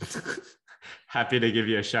happy to give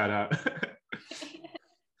you a shout out.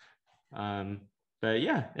 But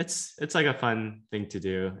yeah, it's like a fun thing to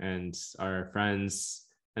do, and our friends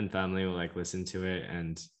and family will like listen to it,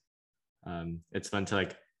 and it's fun to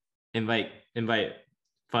like invite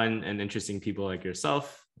fun and interesting people like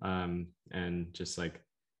yourself, and just like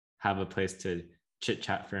have a place to chit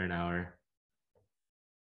chat for an hour.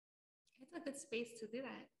 It's a good space to do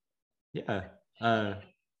that. Yeah.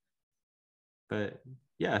 But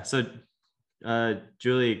yeah, so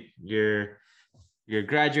Julie, you're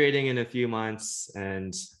graduating in a few months,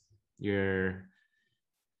 and you're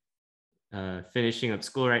finishing up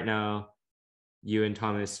school right now. You and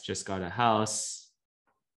Thomas just got a house.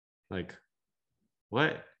 Like,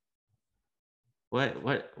 what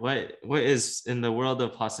is in the world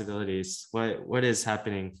of possibilities? What is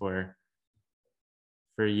happening for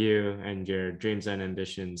you and your dreams and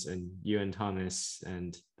ambitions, and you and Thomas,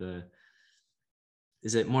 and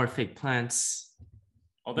is it more fake plants?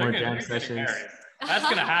 Oh, More they're jam getting sessions. married. That's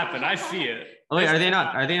gonna happen. I see it. Oh wait, are they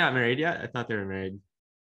not married yet? I thought they were married.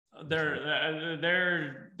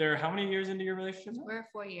 They're how many years into your relationship? We're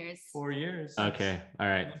 4 years. 4 years. Okay, all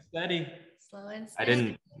right. Steady. Slow and I steady.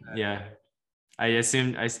 didn't. Yeah, I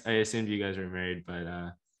assumed you guys were married,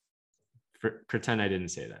 but pretend I didn't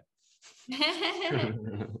say that.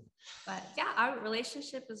 But yeah, our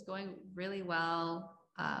relationship is going really well.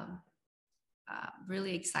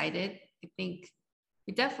 Really excited. I think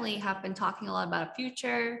we definitely have been talking a lot about a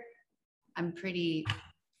future. I'm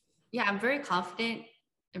very confident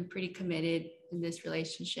and pretty committed in this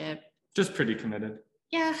relationship. Just pretty committed.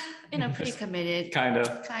 Yeah, pretty committed. Kind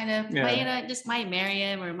of. Yeah. But just might marry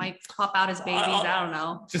him or might pop out his babies. I don't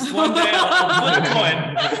know. Just one day I'll flip a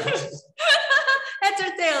coin. Heads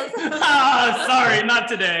or tails. Sorry, not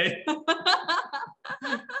today.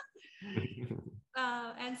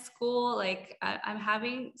 And school, like I'm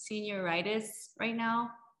having senioritis right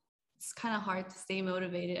now. It's kind of hard to stay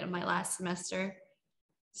motivated in my last semester.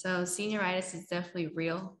 So senioritis is definitely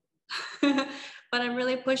real. But I'm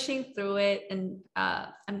really pushing through it, and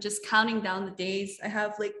I'm just counting down the days. I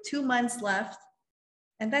have like 2 months left,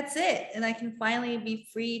 and that's it. And I can finally be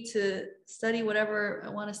free to study whatever I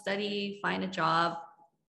want to study, find a job.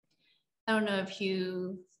 I don't know if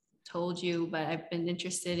Hugh told you, but I've been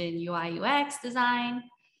interested in UI UX design.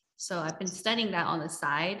 So I've been studying that on the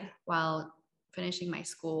side while finishing my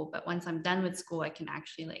school. But once I'm done with school, I can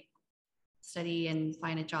actually like study and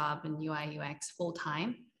find a job in UI UX full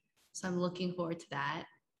time. So I'm looking forward to that,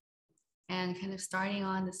 and kind of starting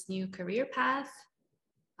on this new career path,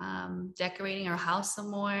 decorating our house some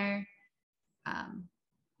more,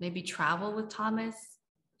 maybe travel with Thomas.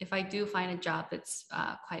 If I do find a job that's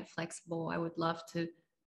quite flexible, I would love to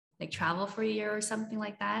like travel for a year or something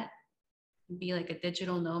like that, and be like a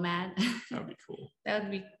digital nomad. That would be cool. That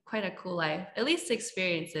would be quite a cool life. At least to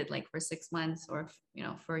experience it like for 6 months or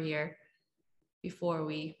for a year before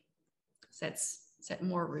we set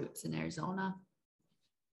more roots in Arizona.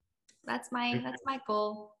 That's my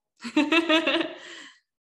goal.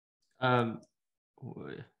 Um,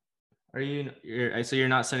 so you're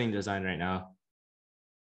not studying design right now?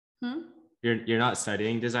 You're not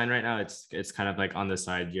studying design right now. It's kind of like on the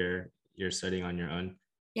side. You're studying on your own.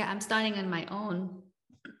 Yeah, I'm studying on my own.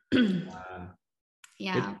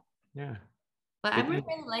 Yeah. Yeah. But I'm really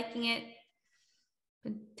liking it.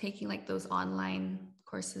 Been taking like those online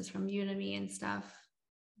courses from Udemy and stuff.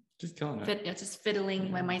 Just killing it. Just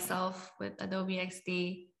fiddling by myself with Adobe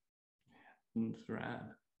XD. It's rad.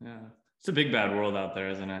 Yeah. It's a big bad world out there,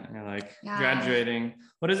 isn't it? You're like graduating.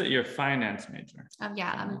 What is it? Your finance major?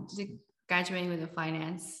 Yeah, I'm graduating with a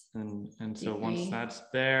finance. And so once that's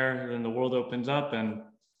there, then the world opens up. And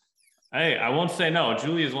hey, I won't say no.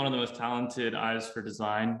 Julie is one of the most talented eyes for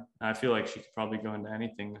design. I feel like she could probably go into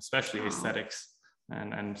anything, especially aesthetics.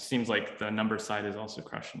 And seems like the number side is also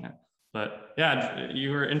crushing it. But yeah,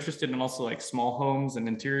 you were interested in also like small homes and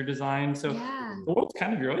interior design. So the world's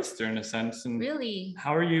kind of your oyster in a sense. And really,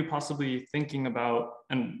 how are you possibly thinking about,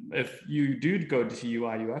 and if you do go to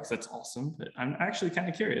UI UX, that's awesome. But I'm actually kind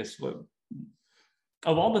of curious, what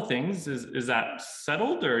of all the things, is that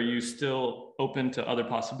settled, or are you still open to other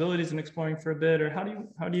possibilities and exploring for a bit, or how do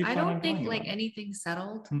you I don't think like anything's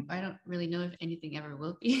settled. I don't really know if anything ever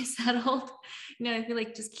will be settled. I feel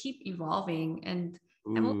like just keep evolving. And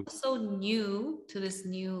I'm also new to this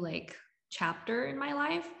new like chapter in my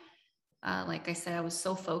life. Like I said, I was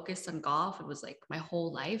so focused on golf. It was like my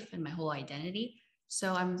whole life and my whole identity.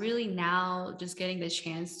 So I'm really now just getting the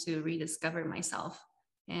chance to rediscover myself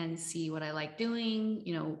and see what I like doing,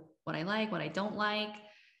 what I like, what I don't like.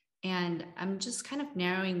 And I'm just kind of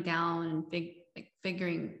narrowing down and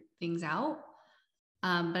figuring things out.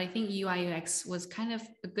 But I think UI UX was kind of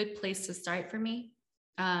a good place to start for me.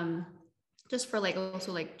 Just for like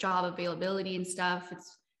also like job availability and stuff.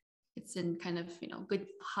 It's in kind of, good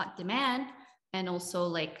hot demand. And also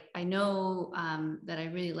like, I know that I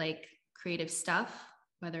really like creative stuff,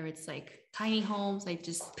 whether it's like tiny homes, I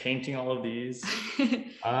just painting all of these.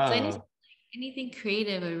 So anything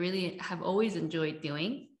creative, I really have always enjoyed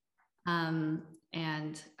doing.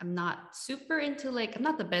 And I'm not super into I'm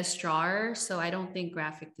not the best drawer, so I don't think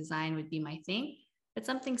graphic design would be my thing. But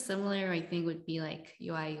something similar, I think, would be like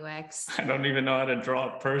UI UX. I don't even know how to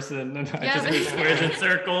draw a person, and I just make squares and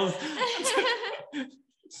circles.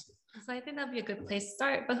 So I think that'd be a good place to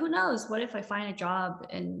start. But who knows? What if I find a job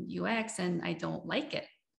in UX and I don't like it?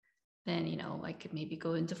 Then, I could maybe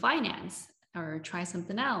go into finance or try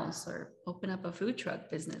something else or open up a food truck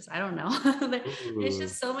business. I don't know. There's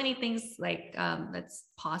just so many things that's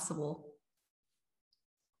possible.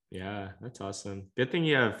 Yeah, that's awesome. Good thing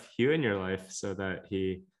you have Hugh in your life so that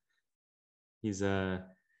he's I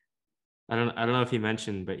don't know if he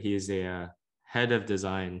mentioned, but he's a head of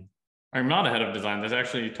design. I'm not a head of design. That's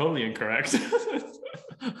actually totally incorrect.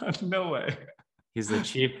 No way. He's the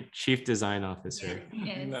chief design officer.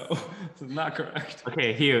 Yes. No, this is not correct.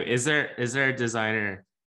 Okay, Hugh, is there a designer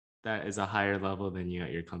that is a higher level than you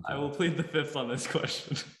at your company? I will plead the fifth on this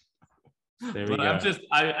question. There we go.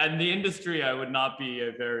 In the industry, I would not be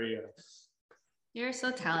a very. You're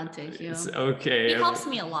so talented, Hugh. It's okay. He helps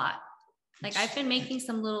me a lot. Like I've been making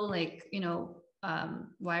some little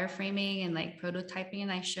wireframing and like prototyping,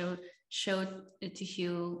 and I showed it to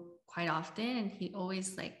Hugh quite often, and he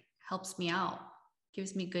always helps me out,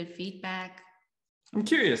 gives me good feedback. I'm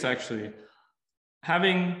curious, actually,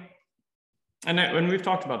 when we've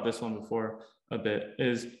talked about this one before a bit,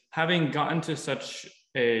 is having gotten to such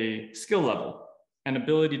a skill level and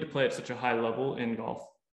ability to play at such a high level in golf.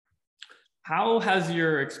 How has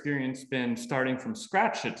your experience been starting from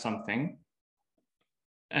scratch at something,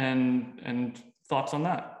 and thoughts on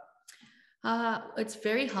that? It's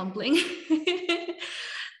very humbling.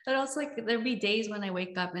 But also there'll be days when I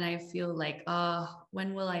wake up and I feel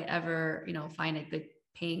when will I ever, find a good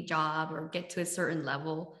paying job or get to a certain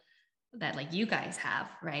level that you guys have,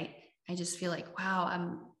 right? I just feel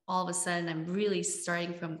wow, all of a sudden I'm really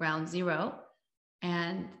starting from ground zero.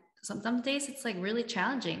 And some days it's really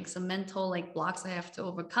challenging, some mental blocks I have to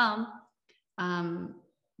overcome.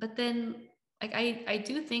 But then I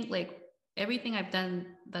do think everything I've done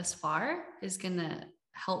thus far is gonna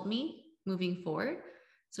help me moving forward.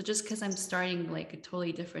 So just because I'm starting a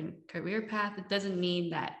totally different career path, it doesn't mean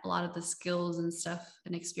that a lot of the skills and stuff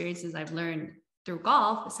and experiences I've learned through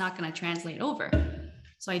golf, it's not going to translate over.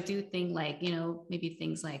 So I do think maybe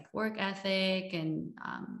things like work ethic and,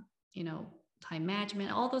 time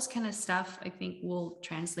management, all those kind of stuff, I think will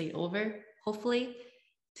translate over, hopefully,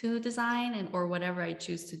 to design or whatever I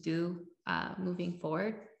choose to do moving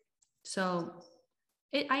forward. So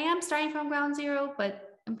I am starting from ground zero,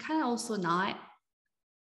 but I'm kind of also not.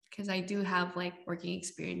 because I do have like working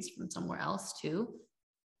experience from somewhere else too.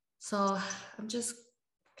 So I'm just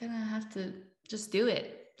gonna have to just do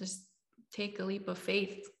it. Just take a leap of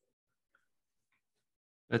faith.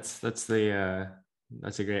 That's a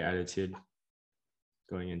great attitude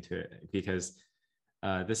going into it, because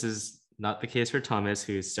this is not the case for Thomas,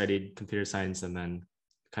 who studied computer science and then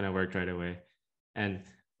kind of worked right away, and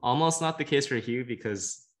almost not the case for Hugh,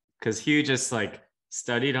 because Hugh just like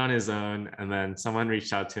studied on his own, and then someone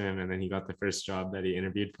reached out to him, and then he got the first job that he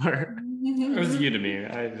interviewed for. It was Udemy.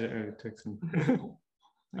 I took some.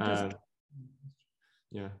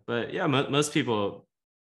 Yeah, but yeah, most people,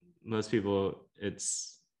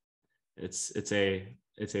 it's a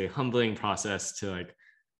humbling process to like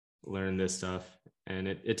learn this stuff, and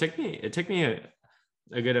it took me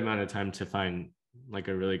a good amount of time to find like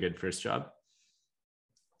a really good first job,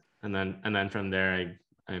 and then from there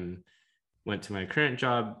I went to my current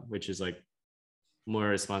job, which is like more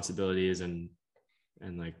responsibilities and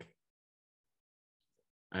like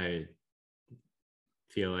I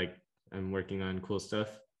feel like I'm working on cool stuff.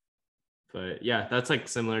 But yeah, that's like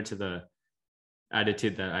similar to the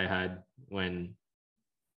attitude that I had when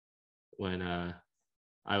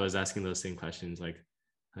I was asking those same questions, like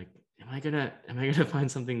am I gonna find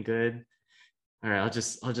something good? All right, I'll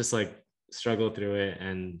just like struggle through it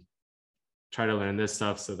and try to learn this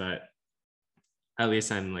stuff so that at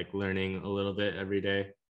least I'm like learning a little bit every day.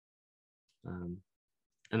 And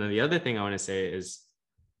then the other thing I want to say is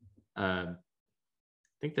I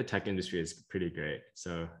think the tech industry is pretty great.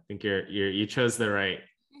 So I think you chose the right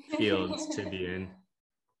fields to be in.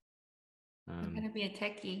 I'm gonna be a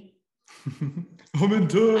techie. I'm in I'm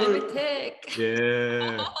a tech.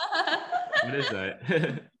 Yeah. What is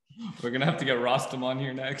that? We're gonna have to get Rostam on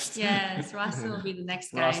here next. Yes, Rostam will be the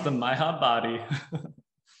next guy. Rostam, my hot body.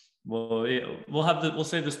 We'll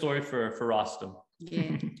save the story for Rostam.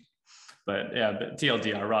 Yeah. But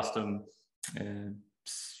TLDR, Rostam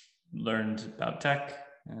learned about tech,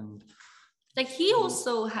 and like he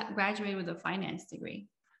also graduated with a finance degree,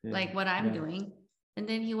 like what I'm doing. And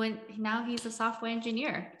then now he's a software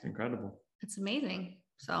engineer. It's incredible. It's amazing.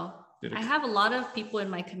 So I have a lot of people in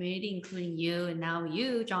my community, including you, and now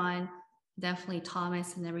you, John, definitely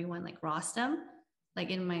Thomas, and everyone like Rostam, like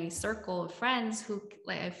in my circle of friends who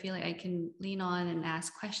like I feel like I can lean on and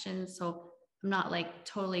ask questions. So I'm not like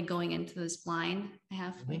totally going into this blind. I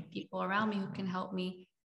have like people around me who can help me.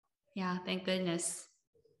 Yeah, thank goodness.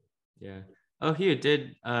 Yeah. Oh, Hugh,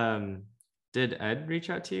 did Ed reach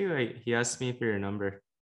out to you? He asked me for your number.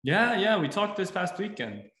 Yeah, we talked this past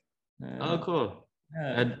weekend. Oh, cool.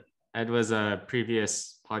 Yeah. Ed was a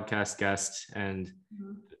previous podcast guest, and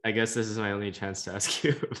I guess this is my only chance to ask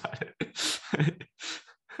you about it.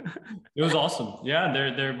 It was awesome. Yeah,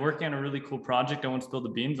 they're working on a really cool project. I won't spill the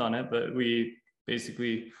beans on it, but we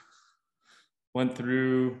basically went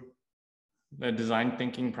through a design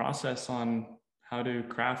thinking process on how to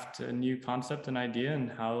craft a new concept and idea,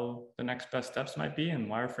 and how the next best steps might be, and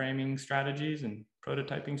wireframing strategies and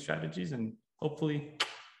prototyping strategies. And hopefully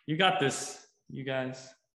you got this, you guys.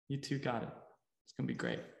 You two got it. It's gonna be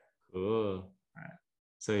great. Cool. All right.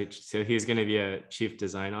 So he's gonna be a chief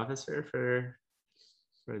design officer for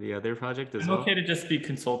the other project as well. It's okay to just be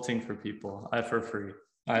consulting for people for free.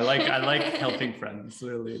 I like helping friends.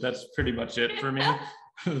 Literally, that's pretty much it for me.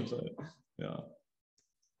 But, yeah.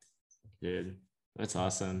 Dude, that's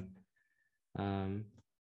awesome.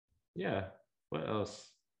 Yeah. What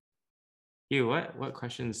else? Hugh, what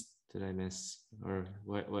questions did I miss, or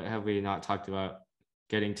what have we not talked about?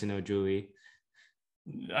 Getting to know Julie.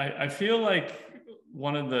 I feel like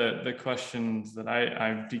one of the questions that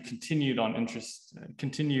I'd be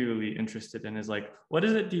continually interested in is like, what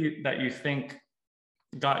is it that you think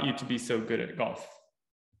got you to be so good at golf?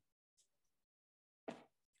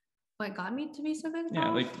 What got me to be so good at golf?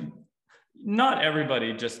 Yeah, like not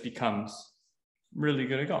everybody just becomes really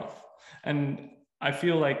good at golf. And I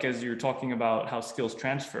feel like as you're talking about how skills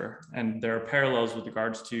transfer, and there are parallels with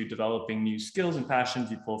regards to developing new skills and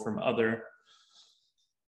passions you pull from other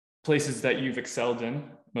places that you've excelled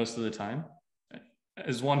in most of the time.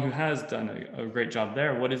 As one who has done a great job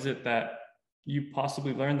there, what is it that you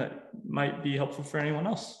possibly learned that might be helpful for anyone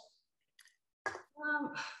else?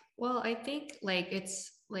 Well, I think like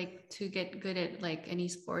it's like to get good at like any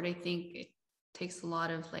sport, I think it takes a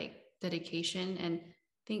lot of like dedication. And I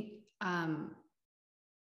think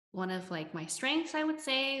one of like my strengths, I would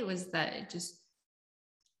say, was that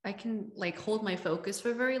I can like hold my focus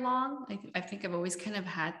for very long. I think I've always kind of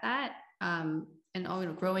had that. And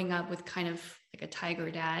growing up with kind of like a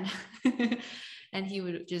tiger dad, and he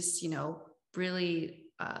would just, really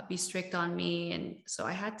be strict on me. And so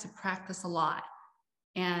I had to practice a lot.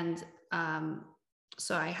 And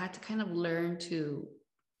so I had to kind of learn to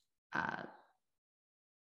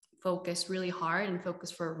focus really hard and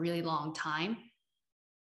focus for a really long time.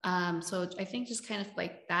 So I think just kind of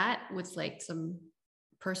like that with like some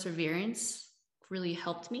perseverance really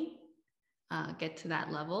helped me get to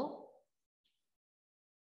that level.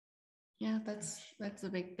 Yeah, that's a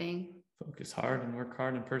big thing. Focus hard and work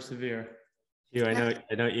hard and persevere. I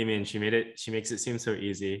know what you mean. She makes it seem so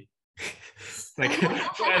easy. Like,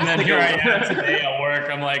 and then here I am today at work.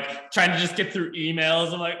 I'm like trying to just get through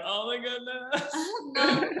emails. I'm like, oh my goodness.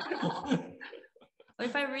 No.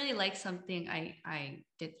 If I really like something, I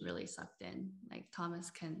get really sucked in. Like Thomas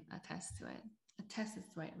can attest to it. Attest is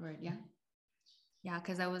the right word, yeah. Yeah,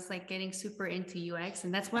 because I was like getting super into UX,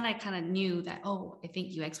 and that's when I kind of knew that, oh, I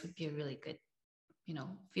think UX would be a really good,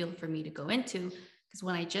 field for me to go into. Because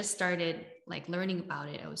when I just started like learning about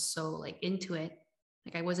it, I was so like into it.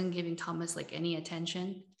 Like I wasn't giving Thomas like any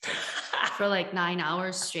attention for like 9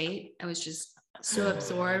 hours straight. I was just so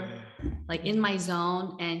absorbed, like in my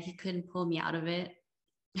zone, and he couldn't pull me out of it.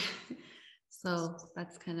 So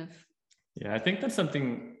that's kind of. Yeah, I think that's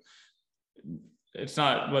something. It's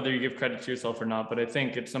not whether you give credit to yourself or not, but I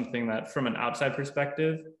think it's something that from an outside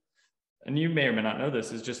perspective, and you may or may not know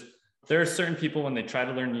this, is just there are certain people when they try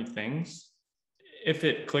to learn new things, if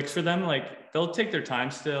it clicks for them, like they'll take their time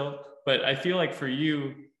still. But I feel like for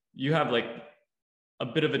you, you have like a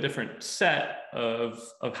bit of a different set of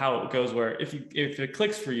how it goes, where if it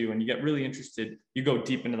clicks for you and you get really interested, you go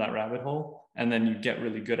deep into that rabbit hole and then you get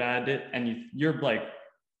really good at it, and you're like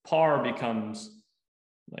par becomes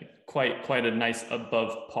like quite a nice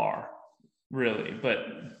above par, really.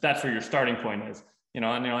 But that's where your starting point is, and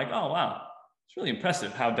you're like, oh wow, it's really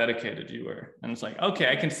impressive how dedicated you were. And it's like, okay,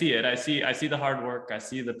 I can see it. I see the hard work, I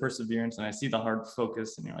see the perseverance, and I see the hard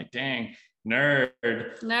focus. And you're like, dang,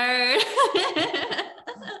 nerd.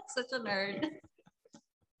 Such a nerd.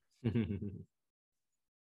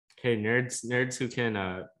 Okay, nerds who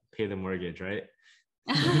can pay the mortgage, right?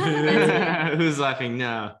 Who's laughing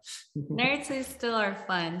now? Nerds who still are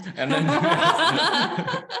fun. And then,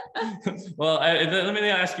 well, let me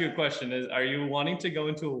ask you a question: are you wanting to go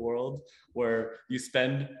into a world where you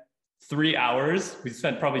spend 3 hours? We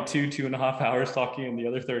spent probably 2.5 hours talking, and the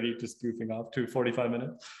other 30 just goofing off to 45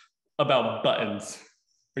 minutes about buttons.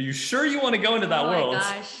 Are you sure you want to go into that world?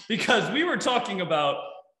 Gosh. Because we were talking about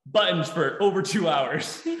buttons for over 2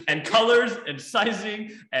 hours and colors and sizing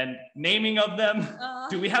and naming of them.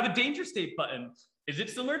 Do we have a danger state button? Is it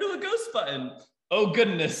similar to a ghost button? Oh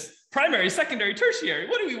goodness. Primary, secondary, tertiary.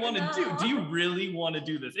 What do we want to do? Do you really want to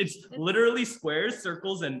do this? It's literally squares,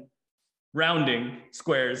 circles, and rounding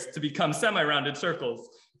squares to become semi-rounded circles,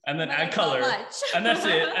 and then add color, and that's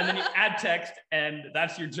it. And then you add text, and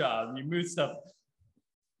that's your job. You move stuff.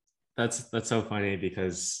 That's so funny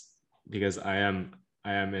because I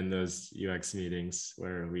am in those UX meetings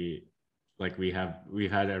where we've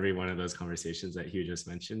had every one of those conversations that Hugh just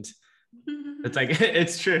mentioned. It's like,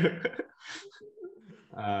 it's true.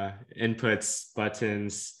 Inputs,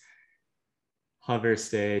 buttons, hover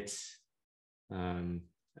state, and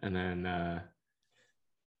then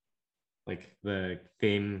like the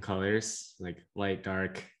theme colors, like light,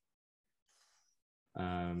 dark. I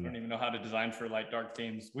don't even know how to design for light, dark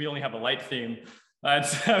themes. We only have a light theme.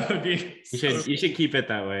 That would be. You should keep it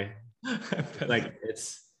that way. Like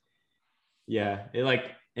it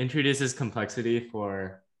like introduces complexity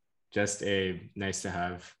for just a nice to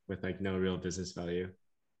have with like no real business value.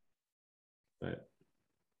 But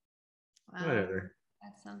wow, whatever.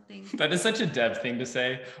 That's something. That is such a dev thing to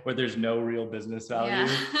say, where there's no real business value. Yeah,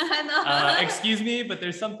 I know. Excuse me, but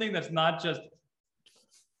there's something that's not just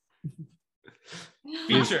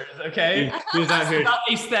features, okay? Who's out here? It's about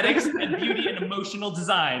aesthetics and beauty and emotional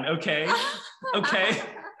design, okay? Okay.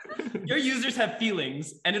 Your users have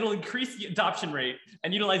feelings, and it'll increase the adoption rate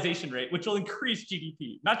and utilization rate, which will increase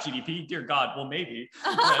GDP. Not GDP, dear God, well, maybe.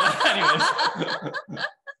 But anyways.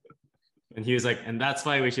 And he was like, and that's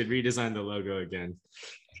why we should redesign the logo again.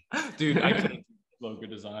 Dude, I couldn't logo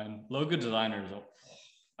design. Logo designers.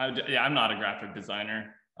 I'm not a graphic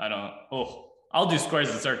designer. I'll do squares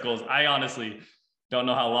and circles. I honestly don't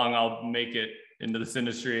know how long I'll make it into this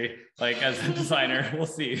industry, like as a designer. We'll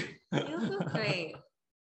see. You look great.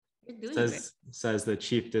 You're doing great. Says the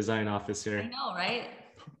chief design officer. I know, right?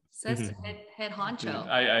 Says the head honcho.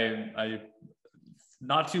 Dude, I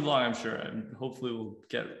not too long, I'm sure. And hopefully we'll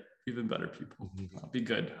get even better people. Be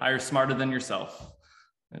good. Hire smarter than yourself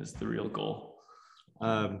is the real goal.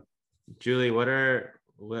 Julie, what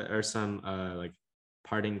are some like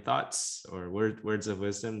parting thoughts or words of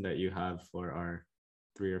wisdom that you have for our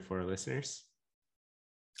 3 or 4 listeners?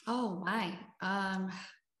 Oh my.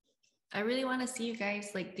 I really want to see you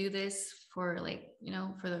guys like do this for like,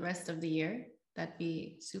 for the rest of the year. That'd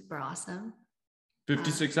be super awesome.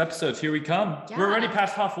 56 episodes. Here we come. We're already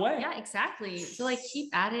past halfway. Yeah, exactly. So like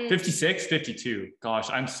keep at it. 56, 52. Gosh,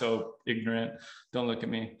 I'm so ignorant. Don't look at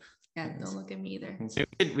me. Yeah, don't look at me either.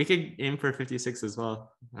 We could aim for 56 as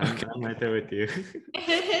well. I'm right there with you.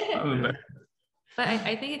 But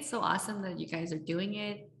I think it's so awesome that you guys are doing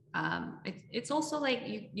it. It's also like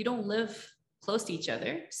you don't live close to each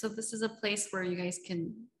other. So this is a place where you guys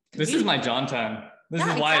can. This is my John time. This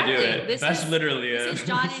is why I do it. That's literally it. This is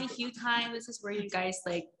John and Hugh time. This is where you guys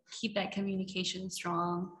like keep that communication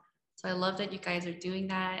strong. So I love that you guys are doing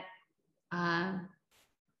that.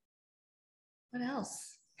 What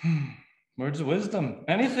else? Words of wisdom.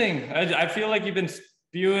 Anything. I feel like you've been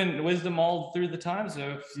spewing wisdom all through the time. So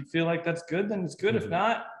if you feel like that's good, then it's good. If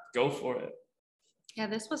not, go for it. Yeah,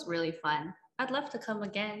 this was really fun. I'd love to come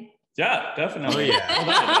again. Yeah, definitely. Oh,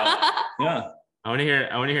 yeah. Yeah. I want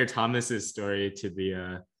to hear Thomas's story to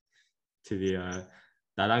the 나랑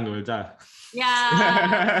놀자.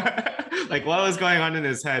 Yeah. Like what was going on in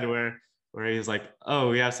his head where he was like, oh,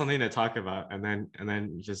 we have something to talk about, and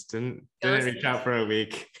then just didn't reach out for a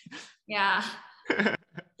week. Yeah.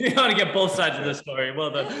 You want to get both sides of the story.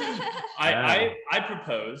 Well, I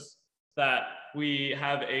propose that we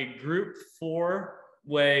have a group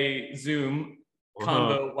 4-way Zoom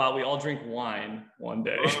combo while we all drink wine one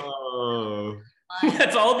day. Oh.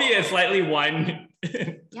 Let's all be a slightly wined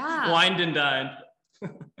and dined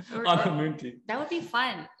on the moon tea. That would be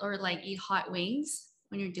fun. Or like eat hot wings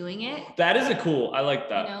when you're doing it. That is I like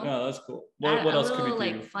that. No, that's cool. What else could we do?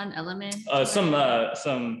 Like fun element.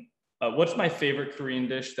 Some what's my favorite Korean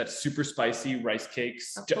dish that's super spicy? Rice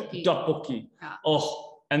cakes. Tteokbokki. Yeah.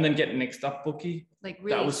 Oh, and then get mixed tteokbokki. Like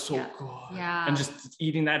really, that was so good. Yeah. And just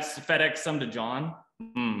eating that, FedEx some to John.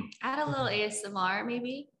 Add a little ASMR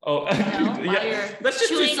maybe. Oh, yeah. Let's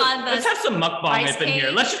have some mukbang up in here.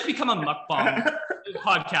 Let's just become a mukbang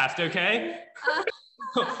podcast, okay?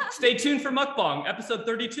 Stay tuned for mukbang, episode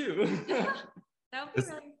 32. That would be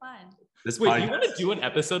really fun. Wait, you want to do an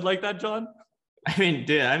episode like that, John? I mean,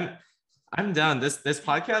 dude, I'm down. This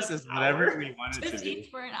podcast is whatever we want it to be.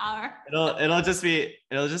 For an hour. It'll just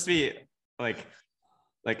be like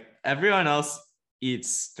everyone else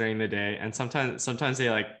eats during the day, and sometimes they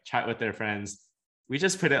like chat with their friends. We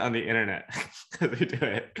just put it on the internet. They do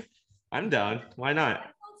it. I'm down. Why not?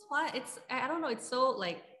 That's why I don't know. It's so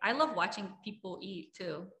like I love watching people eat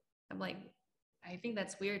too. I'm like, I think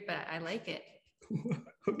that's weird, but I like it.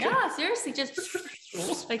 Okay. Yeah, seriously, just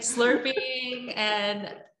like slurping,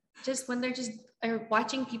 and just when they're just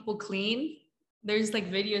watching people clean. There's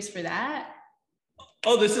like videos for that.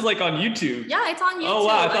 Oh, this is like on YouTube. Yeah, it's on YouTube. Oh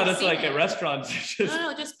wow, I thought it's like at restaurants.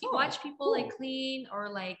 No, just watch people like clean or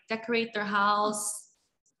like decorate their house.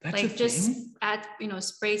 That's like just add,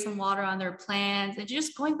 spray some water on their plants, and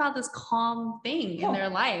just going about this calm thing in their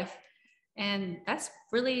life. And that's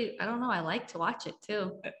really, I don't know, I like to watch it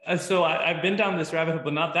too. So I've been down this rabbit hole,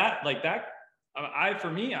 but not that like that. I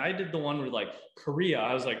did the one with like Korea.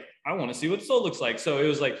 I was like, I want to see what Seoul looks like. So it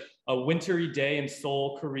was like a wintry day in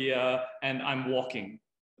Seoul, Korea, and I'm walking.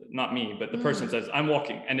 Not me, but the person says I'm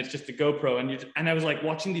walking, and it's just a GoPro, and I was like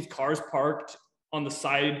watching these cars parked on the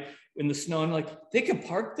side in the snow, and like they can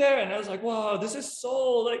park there, and I was like, wow, this is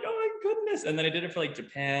Seoul, like, oh my goodness. And then I did it for like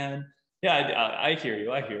Japan. Yeah, I hear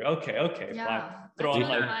you. Okay. Yeah, Throw on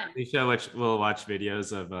like we'll watch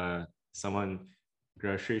videos of someone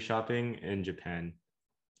grocery shopping in Japan,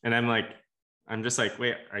 and I'm just like,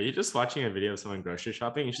 wait, are you just watching a video of someone grocery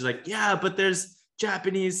shopping? And she's like, yeah, but there's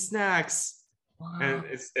Japanese snacks. Wow. And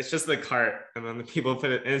it's just the cart, and then the people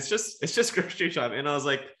put it, and it's just grocery shopping. And I was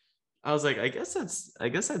like, I guess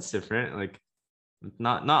that's different. Like,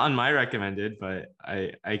 not on my recommended, but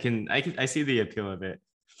I see the appeal of it.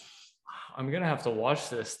 I'm gonna have to watch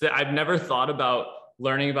this. I've never thought about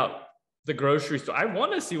learning about the grocery store. I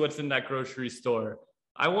want to see what's in that grocery store.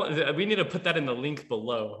 We need to put that in the link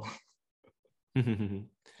below.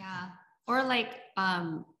 Yeah, or like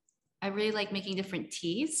I really like making different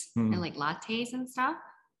teas and like lattes and stuff.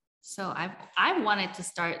 So I wanted to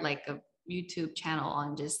start like a YouTube channel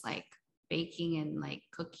on just like baking and like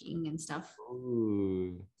cooking and stuff.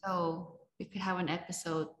 Ooh. So we could have an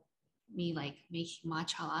episode me like making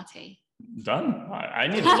matcha latte. Done. I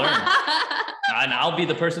need to learn. And I'll be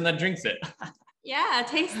the person that drinks it. Yeah,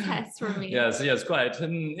 taste test for me. Yes, quite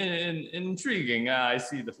intriguing. I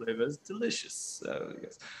see the flavors, delicious. So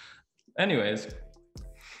yes. Anyways,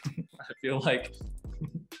 I feel like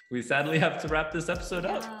we sadly have to wrap this episode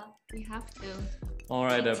up. Yeah, we have to. All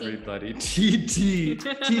right, everybody. TT.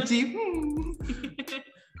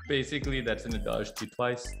 Basically, that's an adage to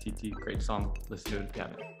Twice. TT, great song. Listen to it if you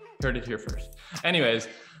haven't heard it here first. Anyways,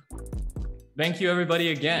 thank you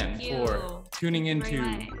everybody again for tuning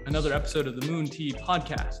into another episode of the Moon Tea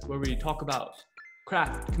Podcast, where we talk about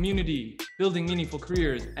craft, community, building meaningful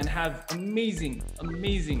careers, and have amazing,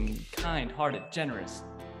 kind-hearted, generous,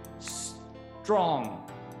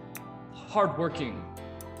 strong, hardworking,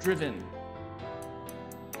 driven,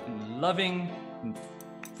 and loving, and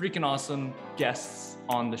freaking awesome guests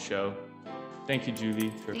on the show. Thank you,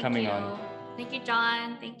 Julie, for coming on. Thank you,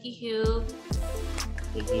 John. Thank you, Hugh.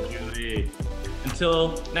 Thank you, Julie.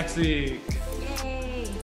 Until next week.